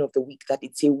beginning of the week that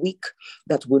it's a week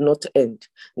that will not end.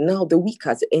 Now the week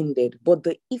has ended, but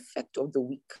the effect of the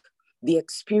week, the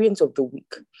experience of the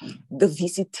week, the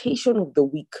visitation of the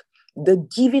week, the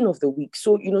giving of the week.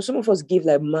 So, some of us give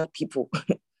like mad people.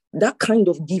 That kind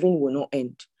of giving will not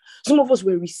end. Some of us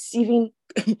were receiving,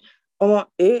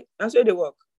 that's where they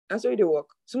work.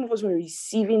 Some of us were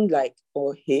receiving like,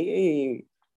 oh, hey,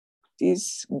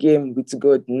 this game with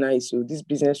God, nice. So this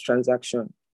business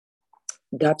transaction,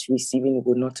 that receiving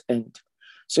will not end.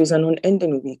 So it's an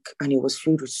unending week, and it was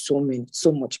filled with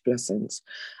so much blessings.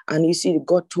 And you see,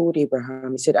 God told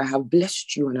Abraham, he said, I have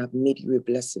blessed you and I've made you a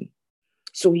blessing.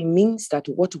 So it means that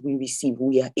what we receive,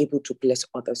 we are able to bless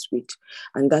others with.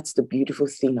 And that's the beautiful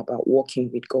thing about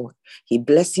walking with God. He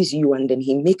blesses you, and then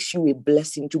he makes you a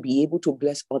blessing to be able to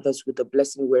bless others with the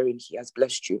blessing wherein he has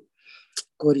blessed you.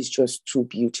 God is just too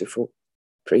beautiful.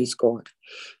 Praise God.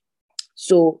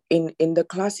 So in the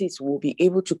classes, we'll be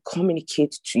able to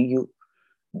communicate to you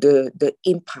the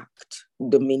impact,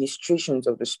 the ministrations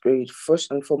of the Spirit, first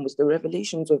and foremost, the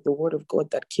revelations of the Word of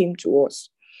God that came to us,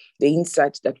 the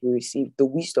insights that we received, the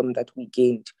wisdom that we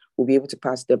gained. We'll be able to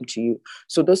pass them to you.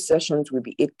 So those sessions will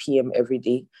be 8 p.m. every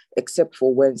day, except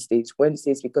for Wednesdays.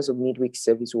 Wednesdays, because of midweek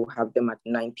service, we'll have them at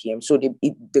 9 p.m. So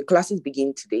the classes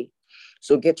begin today.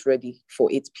 So get ready for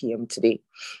 8 p.m. today.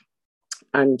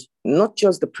 And not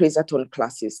just the praise-a-thon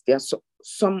classes, there are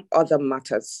some other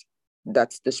matters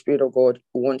that the Spirit of God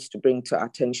wants to bring to our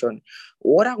attention.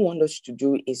 What I want us to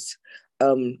do is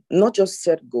not just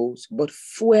set goals, but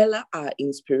fuel our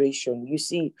inspiration. You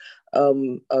see,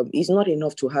 it's not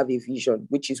enough to have a vision,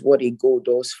 which is what a goal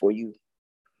does for you.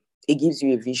 It gives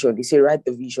you a vision. They say, write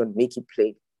the vision, make it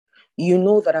plain. You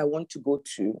know that I want to go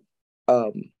to,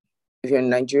 if you're in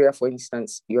Nigeria, for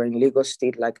instance, you're in Lagos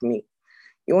State like me,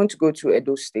 you want to go to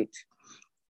Edo State.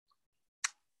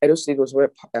 Edo State was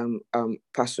where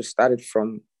Pastor started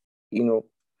from.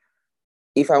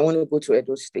 If I want to go to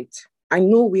Edo State, I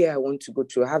know where I want to go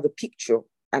to. I have a picture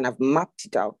and I've mapped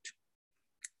it out.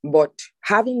 But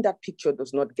having that picture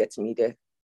does not get me there.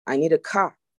 I need a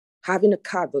car. Having a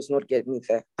car does not get me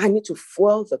there. I need to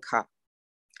fuel the car.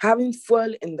 Having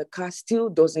fuel in the car still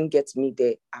doesn't get me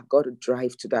there. I got to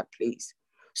drive to that place.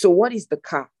 So what is the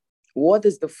car? What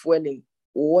is the fueling?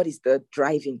 What is the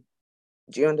driving?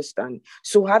 Do you understand?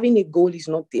 So having a goal is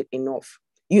not enough.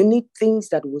 You need things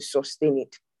that will sustain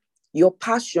it. Your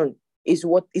passion is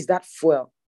what is that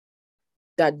fuel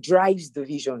that drives the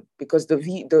vision. Because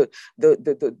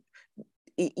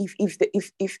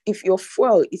if your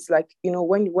fuel, it's like,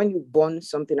 when you burn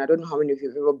something, I don't know how many of you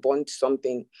have ever burned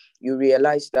something, you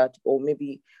realize that, or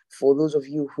maybe for those of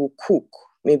you who cook,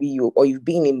 maybe you've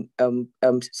been in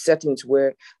settings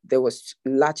where there was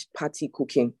large party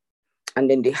cooking, and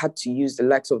then they had to use the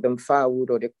likes of them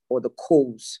firewood or the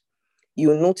coals.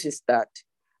 You notice that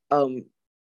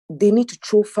they need to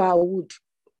throw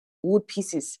wood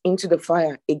pieces into the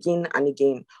fire again and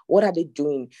again. What are they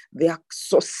doing? They are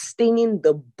sustaining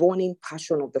the burning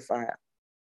passion of the fire.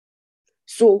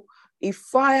 So if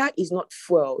fire is not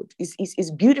fueled,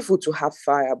 it's beautiful to have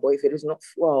fire, but if it is not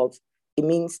fueled, it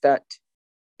means that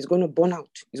it's going to burn out.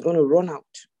 It's going to run out.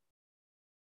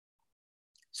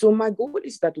 So my goal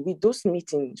is that with those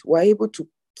meetings, we're able to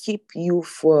keep you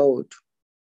fueled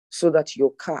so that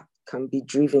your car can be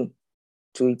driven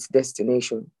to its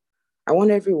destination. I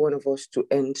want every one of us to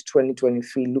end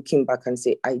 2023 looking back and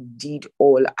say, I did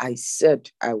all I said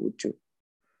I would do.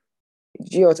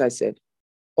 Did you hear what I said?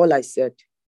 All I said.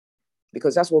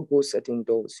 Because that's what goal setting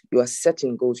does. You are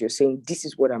setting goals. You're saying, this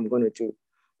is what I'm going to do.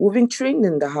 We've been trained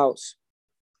in the house,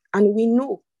 and we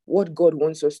know what God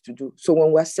wants us to do. So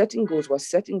when we're setting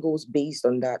goals based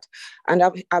on that. And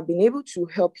I've been able to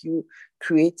help you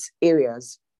create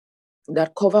areas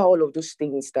that cover all of those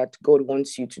things that God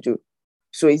wants you to do.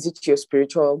 So is it your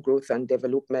spiritual growth and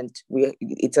development?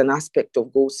 It's an aspect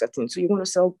of goal setting. So you want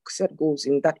to set goals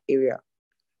in that area.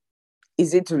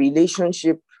 Is it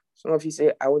relationship? Some of you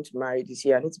say, I want to marry this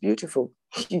year, and it's beautiful.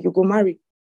 You go marry.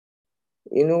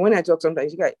 When I talk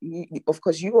sometimes, of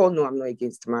course, you all know I'm not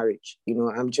against marriage.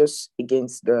 I'm just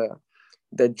against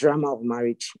the drama of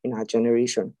marriage in our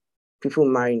generation. People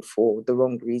marrying for the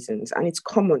wrong reasons. And it's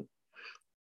common.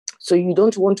 So you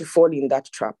don't want to fall in that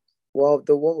trap. We're of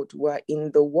the world. We're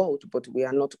in the world, but we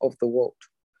are not of the world.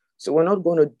 So we're not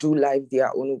going to do life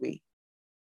their own way.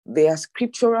 There are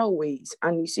scriptural ways.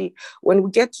 And you see, when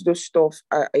we get to the stuff,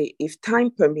 if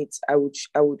time permits, I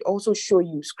would also show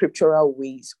you scriptural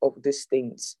ways of these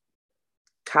things.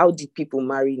 How did people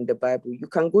marry in the Bible? You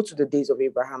can go to the days of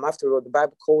Abraham. After all, the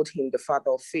Bible called him the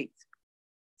father of faith.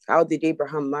 How did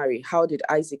Abraham marry? How did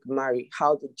Isaac marry?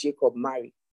 How did Jacob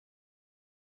marry?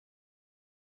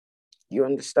 You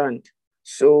understand?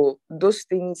 So those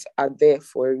things are there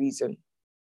for a reason.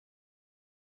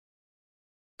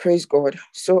 Praise God.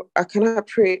 So I cannot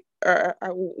pray.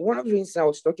 One of the reasons I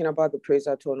was talking about the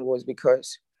praise-a-thon was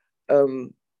because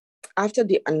after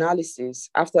the analysis,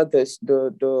 after this,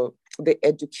 the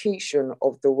education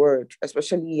of the word,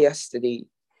 especially yesterday,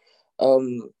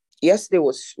 yesterday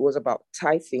was about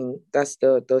tithing. That's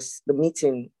the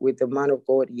meeting with the man of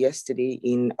God yesterday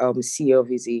in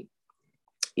CLVZ.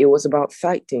 It was about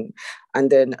tithing, and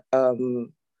then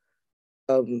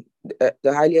the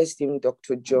highly esteemed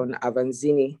Dr. John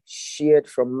Avanzini shared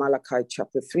from Malachi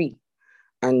chapter 3,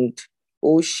 and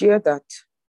we'll share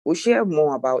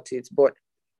more about it. But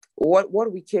what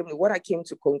I came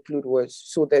to conclude was,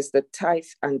 so there's the tithe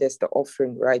and there's the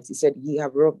offering, right? He said, "Ye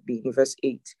have robbed me," in verse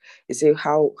 8. He said,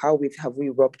 how have we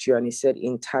robbed you? And he said,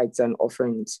 in tithes and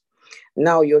offerings.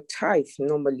 Now your tithe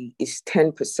normally is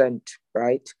 10%,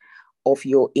 right, of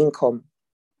your income.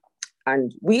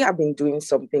 And we have been doing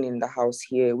something in the house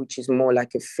here, which is more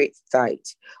like a faith tithe.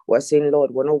 We're saying, Lord,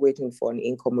 we're not waiting for an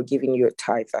income. We're giving you a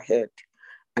tithe ahead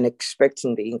and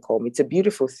expecting the income. It's a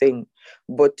beautiful thing.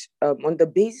 But on the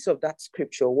basis of that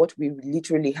scripture, what we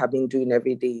literally have been doing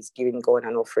every day is giving God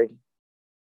an offering.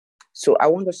 So I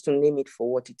want us to name it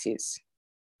for what it is.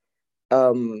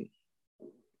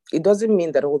 It doesn't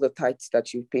mean that all the tithes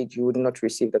that you paid, you would not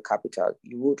receive the capital.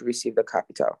 You would receive the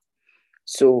capital.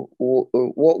 So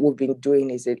what we've been doing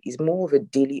is more of a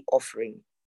daily offering,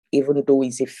 even though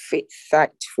it's a faith tithe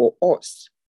for us,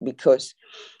 because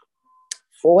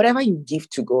for whatever you give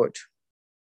to God,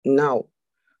 now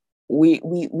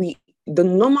the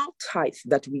normal tithe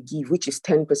that we give, which is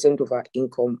 10% of our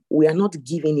income, we are not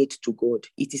giving it to God.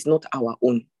 It is not our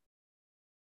own.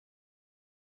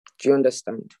 Do you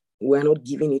understand? We are not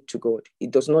giving it to God.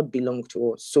 It does not belong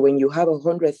to us. So when you have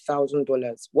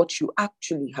 $100,000, what you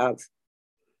actually have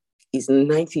is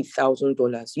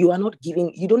 $90,000. You are not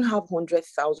giving, you don't have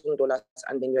 $100,000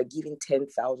 and then you're giving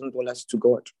 $10,000 to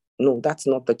God. No, that's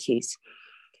not the case.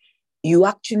 You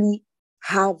actually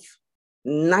have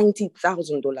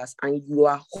 $90,000 and you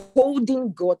are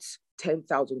holding God's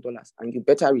 $10,000, and you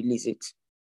better release it.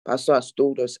 Pastor has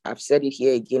told us, I've said it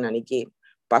here again and again.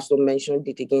 Pastor mentioned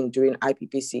it again during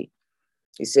IPPC.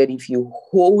 He said, if you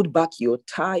hold back your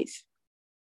tithe,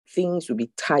 things will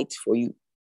be tight for you.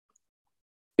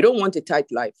 You don't want a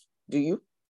tight life, do you?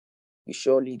 You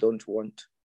surely don't want.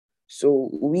 So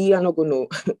we're not going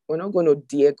to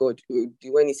dare God.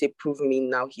 When he said, prove me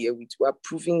now here, we're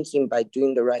proving him by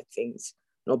doing the right things,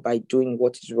 not by doing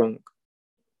what is wrong.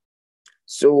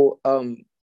 So, and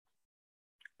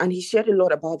he shared a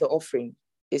lot about the offering.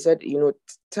 He said,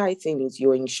 tithing is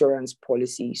your insurance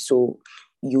policy. So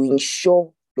you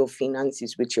insure your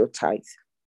finances with your tithe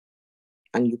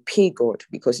and you pay God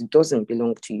because it doesn't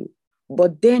belong to you.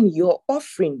 But then your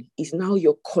offering is now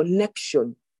your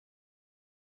connection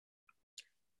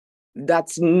that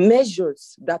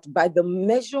measures, that by the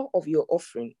measure of your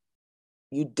offering,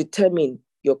 you determine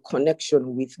your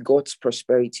connection with God's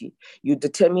prosperity. You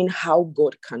determine how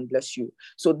God can bless you.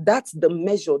 So that's the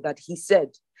measure that he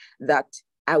said that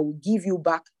I will give you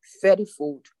back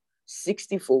 30-fold,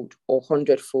 60-fold, or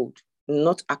 100-fold,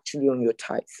 not actually on your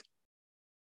tithe.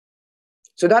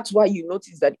 So that's why you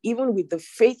notice that even with the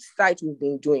faith tithe we've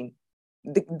been doing,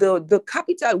 the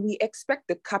capital, we expect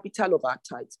the capital of our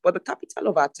tithes, but the capital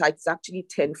of our tithes is actually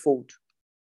 10-fold.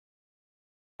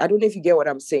 I don't know if you get what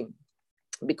I'm saying.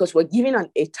 Because we're giving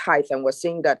a tithe and we're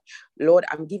saying that, Lord,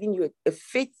 I'm giving you a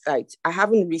faith tithe. I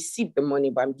haven't received the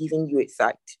money, but I'm giving you a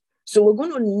tithe. So we're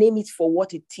going to name it for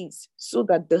what it is so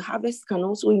that the harvest can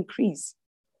also increase.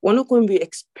 We're not going to be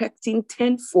expecting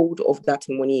 10-fold of that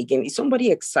money again. Is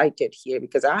somebody excited here?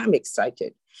 Because I am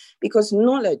excited. Because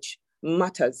knowledge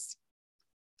matters.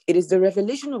 It is the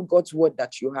revelation of God's word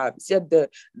that you have. He said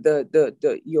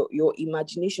your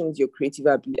imagination is your creative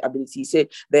ability. He said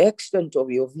the extent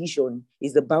of your vision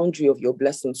is the boundary of your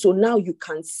blessing. So now you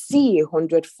can see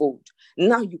 100-fold.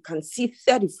 Now you can see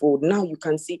 30-fold. Now you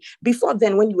can see. Before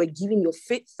then, when you were giving your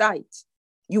faith tithe,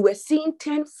 you were seeing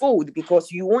 10-fold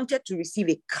because you wanted to receive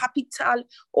a capital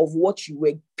of what you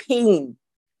were paying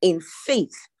in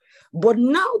faith. But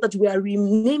now that we are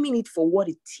renaming it for what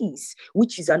it is,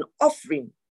 which is an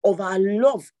offering of our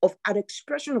love, of an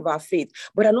expression of our faith,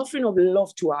 but an offering of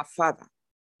love to our Father,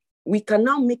 we can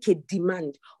now make a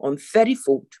demand on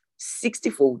 30-fold,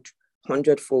 60-fold,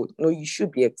 100-fold. No, you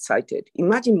should be excited.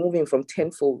 Imagine moving from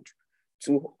 10-fold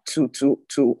to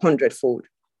 100-fold.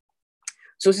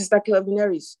 So, Sister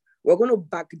Kelvineris, we're going to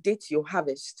backdate your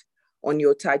harvest on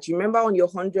your tithe. Remember on your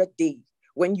 100th day,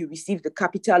 when you receive the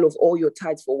capital of all your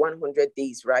tithes for 100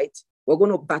 days, right? We're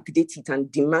going to backdate it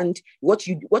and demand what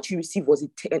you received was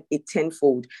a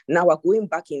 10-fold. Now we're going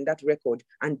back in that record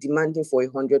and demanding for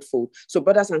 100-fold. So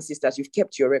brothers and sisters, you've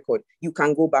kept your record. You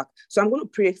can go back. So I'm going to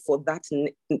pray for that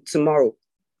tomorrow.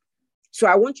 So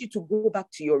I want you to go back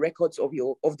to your records of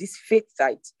this faith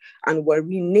tithes, and we're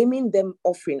renaming them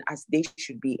offering as they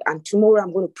should be. And tomorrow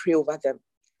I'm going to pray over them.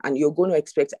 And you're going to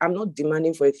expect, I'm not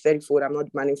demanding for a 30-fold, I'm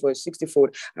not demanding for a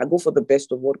 60-fold. I go for the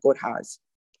best of what God has.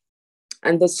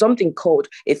 And there's something called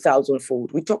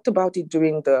 1,000-fold. We talked about it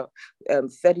during the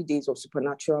 30 days of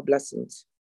supernatural blessings.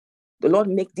 The Lord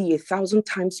make thee 1,000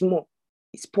 times more.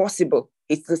 It's possible.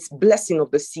 It's this blessing of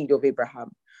the seed of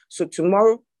Abraham. So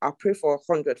tomorrow I'll pray for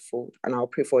 100-fold and I'll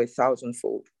pray for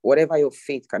 1,000-fold, whatever your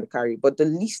faith can carry. But the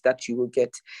least that you will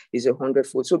get is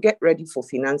 100-fold. So get ready for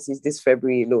finances this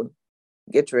February alone.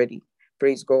 Get ready.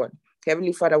 Praise God.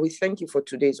 Heavenly Father, we thank you for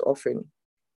today's offering.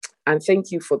 And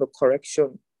thank you for the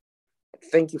correction.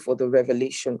 Thank you for the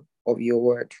revelation of your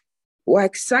word. We're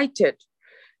excited.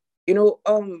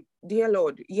 Dear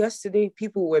Lord, yesterday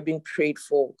people were being prayed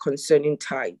for concerning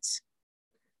tithes.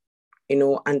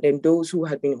 And then those who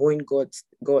had been owing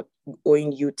God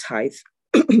owing you tithe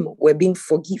were being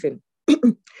forgiven.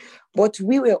 But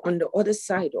we were on the other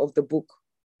side of the book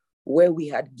where we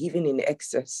had given in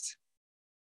excess.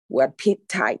 We had paid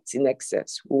tithes in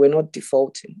excess. We were not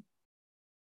defaulting.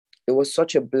 It was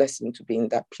such a blessing to be in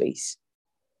that place.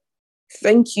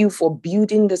 Thank you for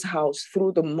building this house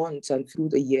through the months and through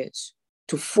the years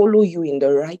to follow you in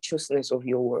the righteousness of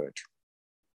your word,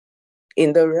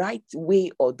 in the right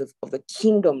way of the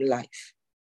kingdom life.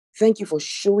 Thank you for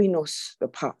showing us the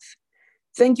path.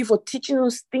 Thank you for teaching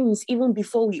us things even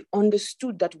before we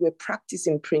understood that we're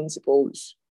practicing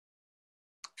principles.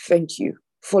 Thank you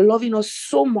for loving us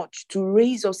so much to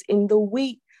raise us in the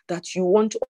way that you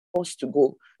want us to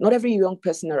go. Not every young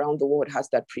person around the world has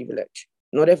that privilege.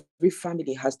 Not every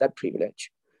family has that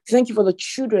privilege. Thank you for the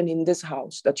children in this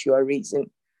house that you are raising,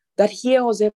 that hear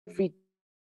us every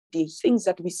day, things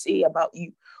that we say about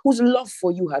you, whose love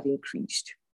for you have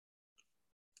increased.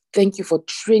 Thank you for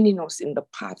training us in the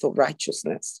path of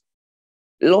righteousness.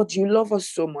 Lord, you love us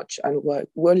so much, and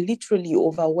we're literally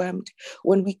overwhelmed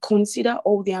when we consider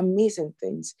all the amazing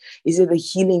things. Is it the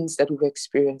healings that we've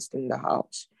experienced in the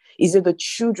house? Is it the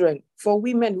children, for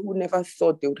women who never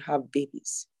thought they would have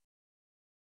babies?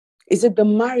 Is it the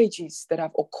marriages that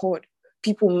have occurred?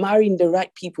 People marrying the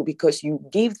right people because you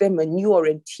gave them a new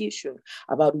orientation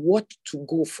about what to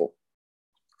go for.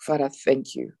 Father,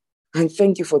 thank you. And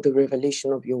thank you for the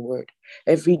revelation of your word.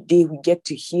 Every day we get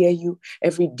to hear you.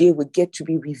 Every day we get to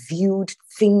be revealed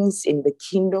things in the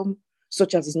kingdom,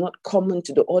 such as is not common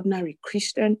to the ordinary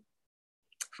Christian.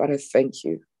 Father, thank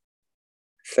you.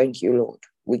 Thank you, Lord.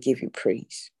 We give you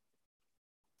praise.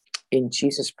 In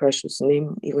Jesus' precious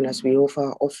name, even as we offer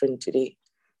our offering today,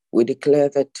 we declare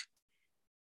that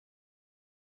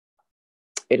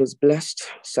it is blessed,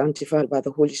 sanctified by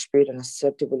the Holy Spirit, and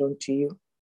acceptable unto you.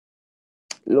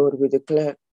 Lord, we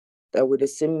declare that with the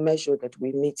same measure that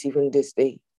we meet even this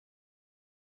day,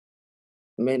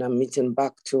 men are meeting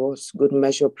back to us. Good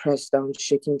measure, pressed down,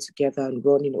 shaking together, and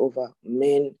running over.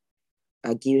 Men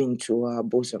are giving to our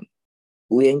bosom.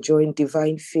 We enjoy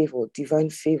divine favor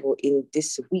in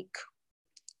this week.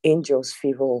 Angels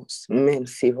favor us. Men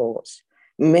favor us.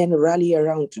 Men rally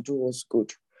around to do us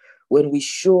good. When we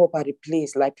show up at a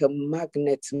place like a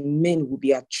magnet, men will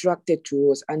be attracted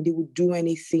to us and they will do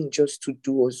anything just to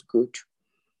do us good.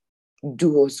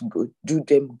 Do us good. Do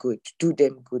them good. Do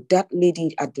them good. That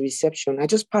lady at the reception, I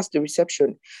just passed the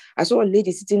reception. I saw a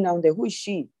lady sitting down there. Who is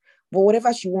she? But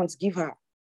whatever she wants, give her.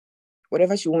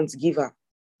 Whatever she wants, give her.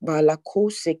 Our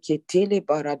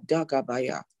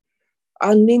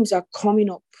names are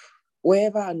coming up.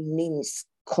 Wherever our names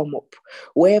come up,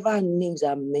 wherever our names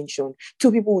are mentioned,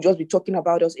 two people will just be talking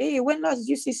about us. Hey, when last did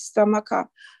you see Sister Amaka?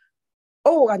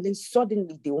 Oh, and then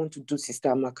suddenly they want to do Sister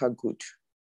Amaka good.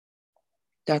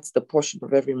 That's the portion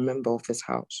of every member of this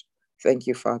house. Thank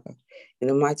you, Father. In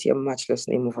the mighty and matchless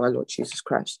name of our Lord Jesus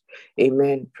Christ.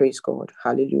 Amen. Praise God.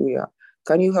 Hallelujah.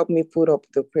 Can you help me put up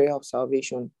the prayer of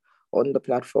salvation on the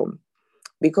platform?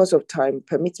 Because of time,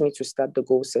 permit me to start the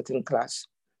goal setting class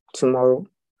tomorrow.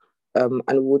 And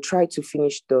we'll try to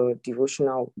finish the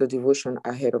devotion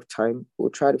ahead of time. We'll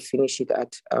try to finish it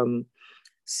at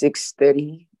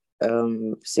 6:30,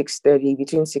 6:30,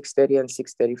 between 6:30 and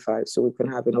 6:35, so we can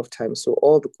have enough time. So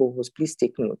all the co-hosts, please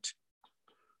take note.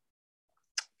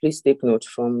 Please take note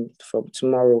from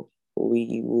tomorrow.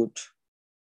 We would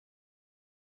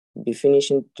be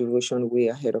finishing devotion way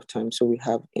ahead of time, so we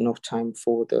have enough time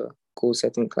for the goal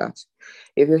setting class.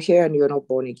 If you're here and you're not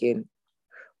born again,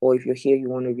 or if you're here, you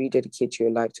want to rededicate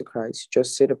your life to Christ,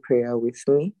 just say the prayer with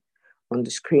me on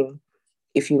the screen.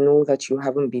 If you know that you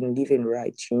haven't been living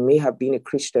right, you may have been a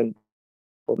Christian,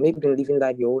 or maybe been living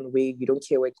life your own way, you don't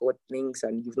care what God thinks,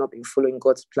 and you've not been following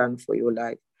God's plan for your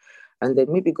life. And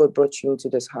then maybe God brought you into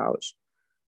this house,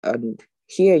 and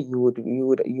here you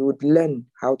would learn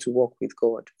how to walk with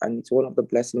God, and it's one of the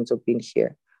blessings of being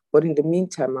here. But in the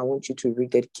meantime, I want you to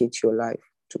rededicate your life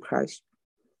to Christ.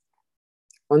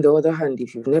 On the other hand,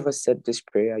 if you've never said this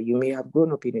prayer, you may have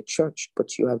grown up in a church,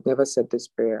 but you have never said this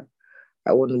prayer.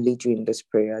 I want to lead you in this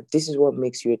prayer. This is what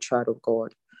makes you a child of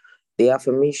God. The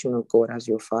affirmation of God as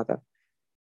your Father,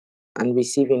 and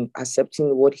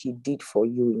accepting what He did for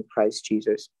you in Christ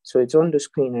Jesus. So it's on the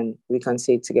screen and we can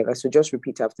say it together. So just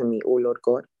repeat after me. Oh Lord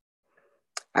God,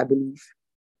 I believe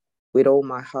with all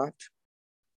my heart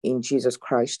in Jesus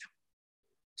Christ,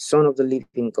 Son of the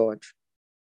living God.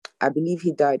 I believe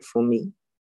He died for me,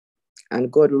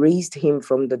 and God raised Him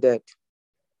from the dead.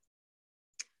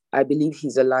 I believe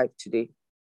He's alive today.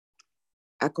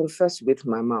 I confess with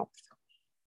my mouth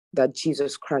that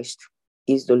Jesus Christ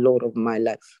is the Lord of my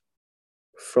life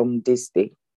from this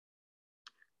day.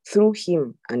 Through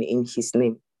Him and in His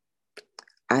name,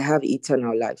 I have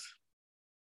eternal life.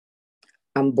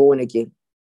 I'm born again.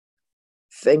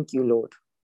 Thank you, Lord,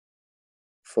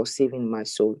 for saving my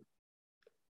soul.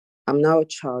 I'm now a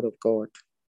child of God.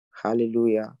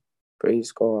 Hallelujah.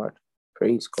 Praise God.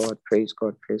 Praise God. Praise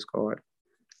God. Praise God.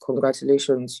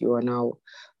 Congratulations, you are now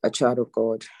a child of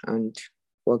God, and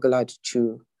we're glad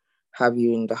to have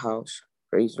you in the house.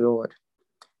 Praise the Lord.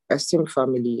 Esteemed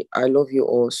family, I love you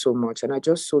all so much, and I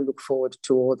just so look forward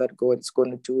to all that God is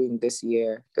going to do in this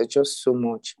year. There's just so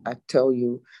much. I tell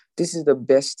you, this is the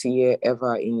best year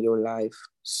ever in your life.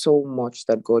 So much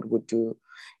that God would do.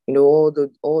 You know, all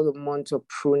the months of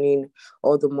pruning,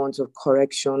 all the months of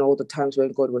correction, all the times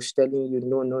when God was telling you,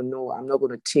 no, I'm not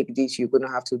going to take this. You're going to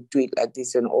have to do it like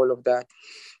this, and all of that.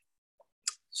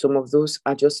 Some of those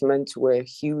adjustments were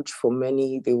huge for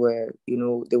many. They were,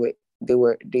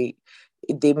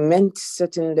 they meant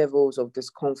certain levels of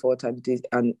discomfort and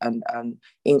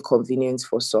inconvenience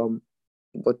for some,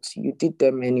 but you did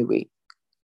them anyway.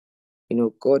 You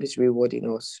know, God is rewarding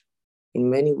us in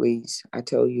many ways. I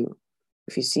tell you,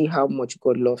 if you see how much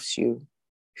God loves you,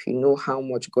 if you know how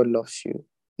much God loves you,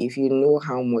 if you know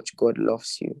how much God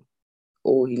loves you,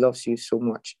 oh, He loves you so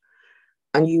much.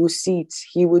 And you will see it.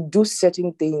 He will do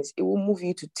certain things. It will move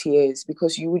you to tears,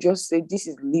 because you will just say, this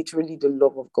is literally the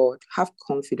love of God. Have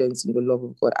confidence in the love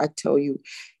of God. I tell you,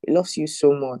 He loves you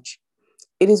so much.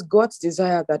 It is God's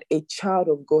desire that a child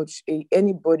of God,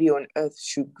 anybody on earth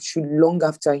should long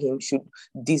after Him, should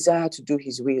desire to do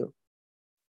His will.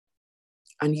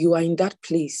 And you are in that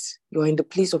place. You are in the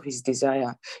place of His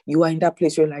desire. You are in that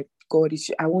place where, like, God,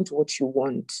 I want what you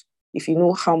want. If you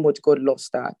know how much God loves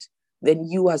that, then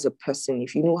you as a person,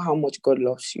 if you know how much God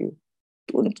loves you,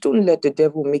 don't let the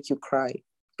devil make you cry.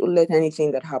 Don't let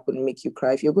anything that happened make you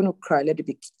cry. If you're going to cry, let it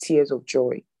be tears of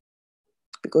joy,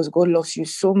 because God loves you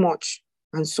so much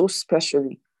and so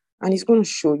specially. And He's going to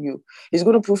show you. He's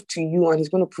going to prove to you, and He's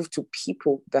going to prove to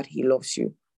people that He loves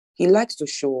you. He likes to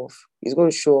show off. He's going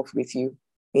to show off with you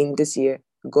in this year.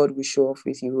 God will show off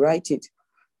with you. Write it.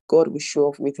 God will show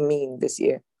off with me in this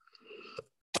year.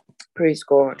 Praise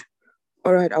God.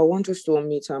 All right, I want us to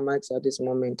unmute our mics at this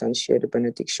moment and share the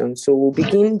benediction. So we'll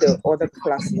begin the other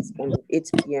classes on 8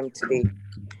 p.m. today.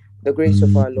 The grace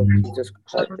of our Lord Jesus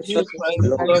Christ, the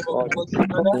love of God,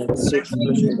 and the sweet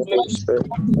fellowship of the Holy Spirit,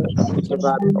 be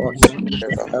with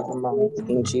us forevermore.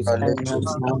 In Jesus' name.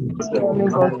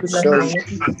 And surely,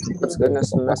 God's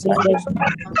goodness and mercy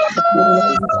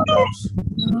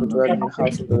to dwell in the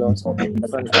house of the Lord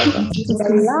forever and ever. My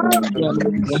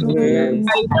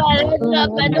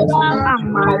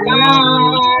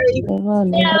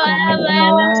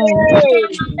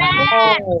life.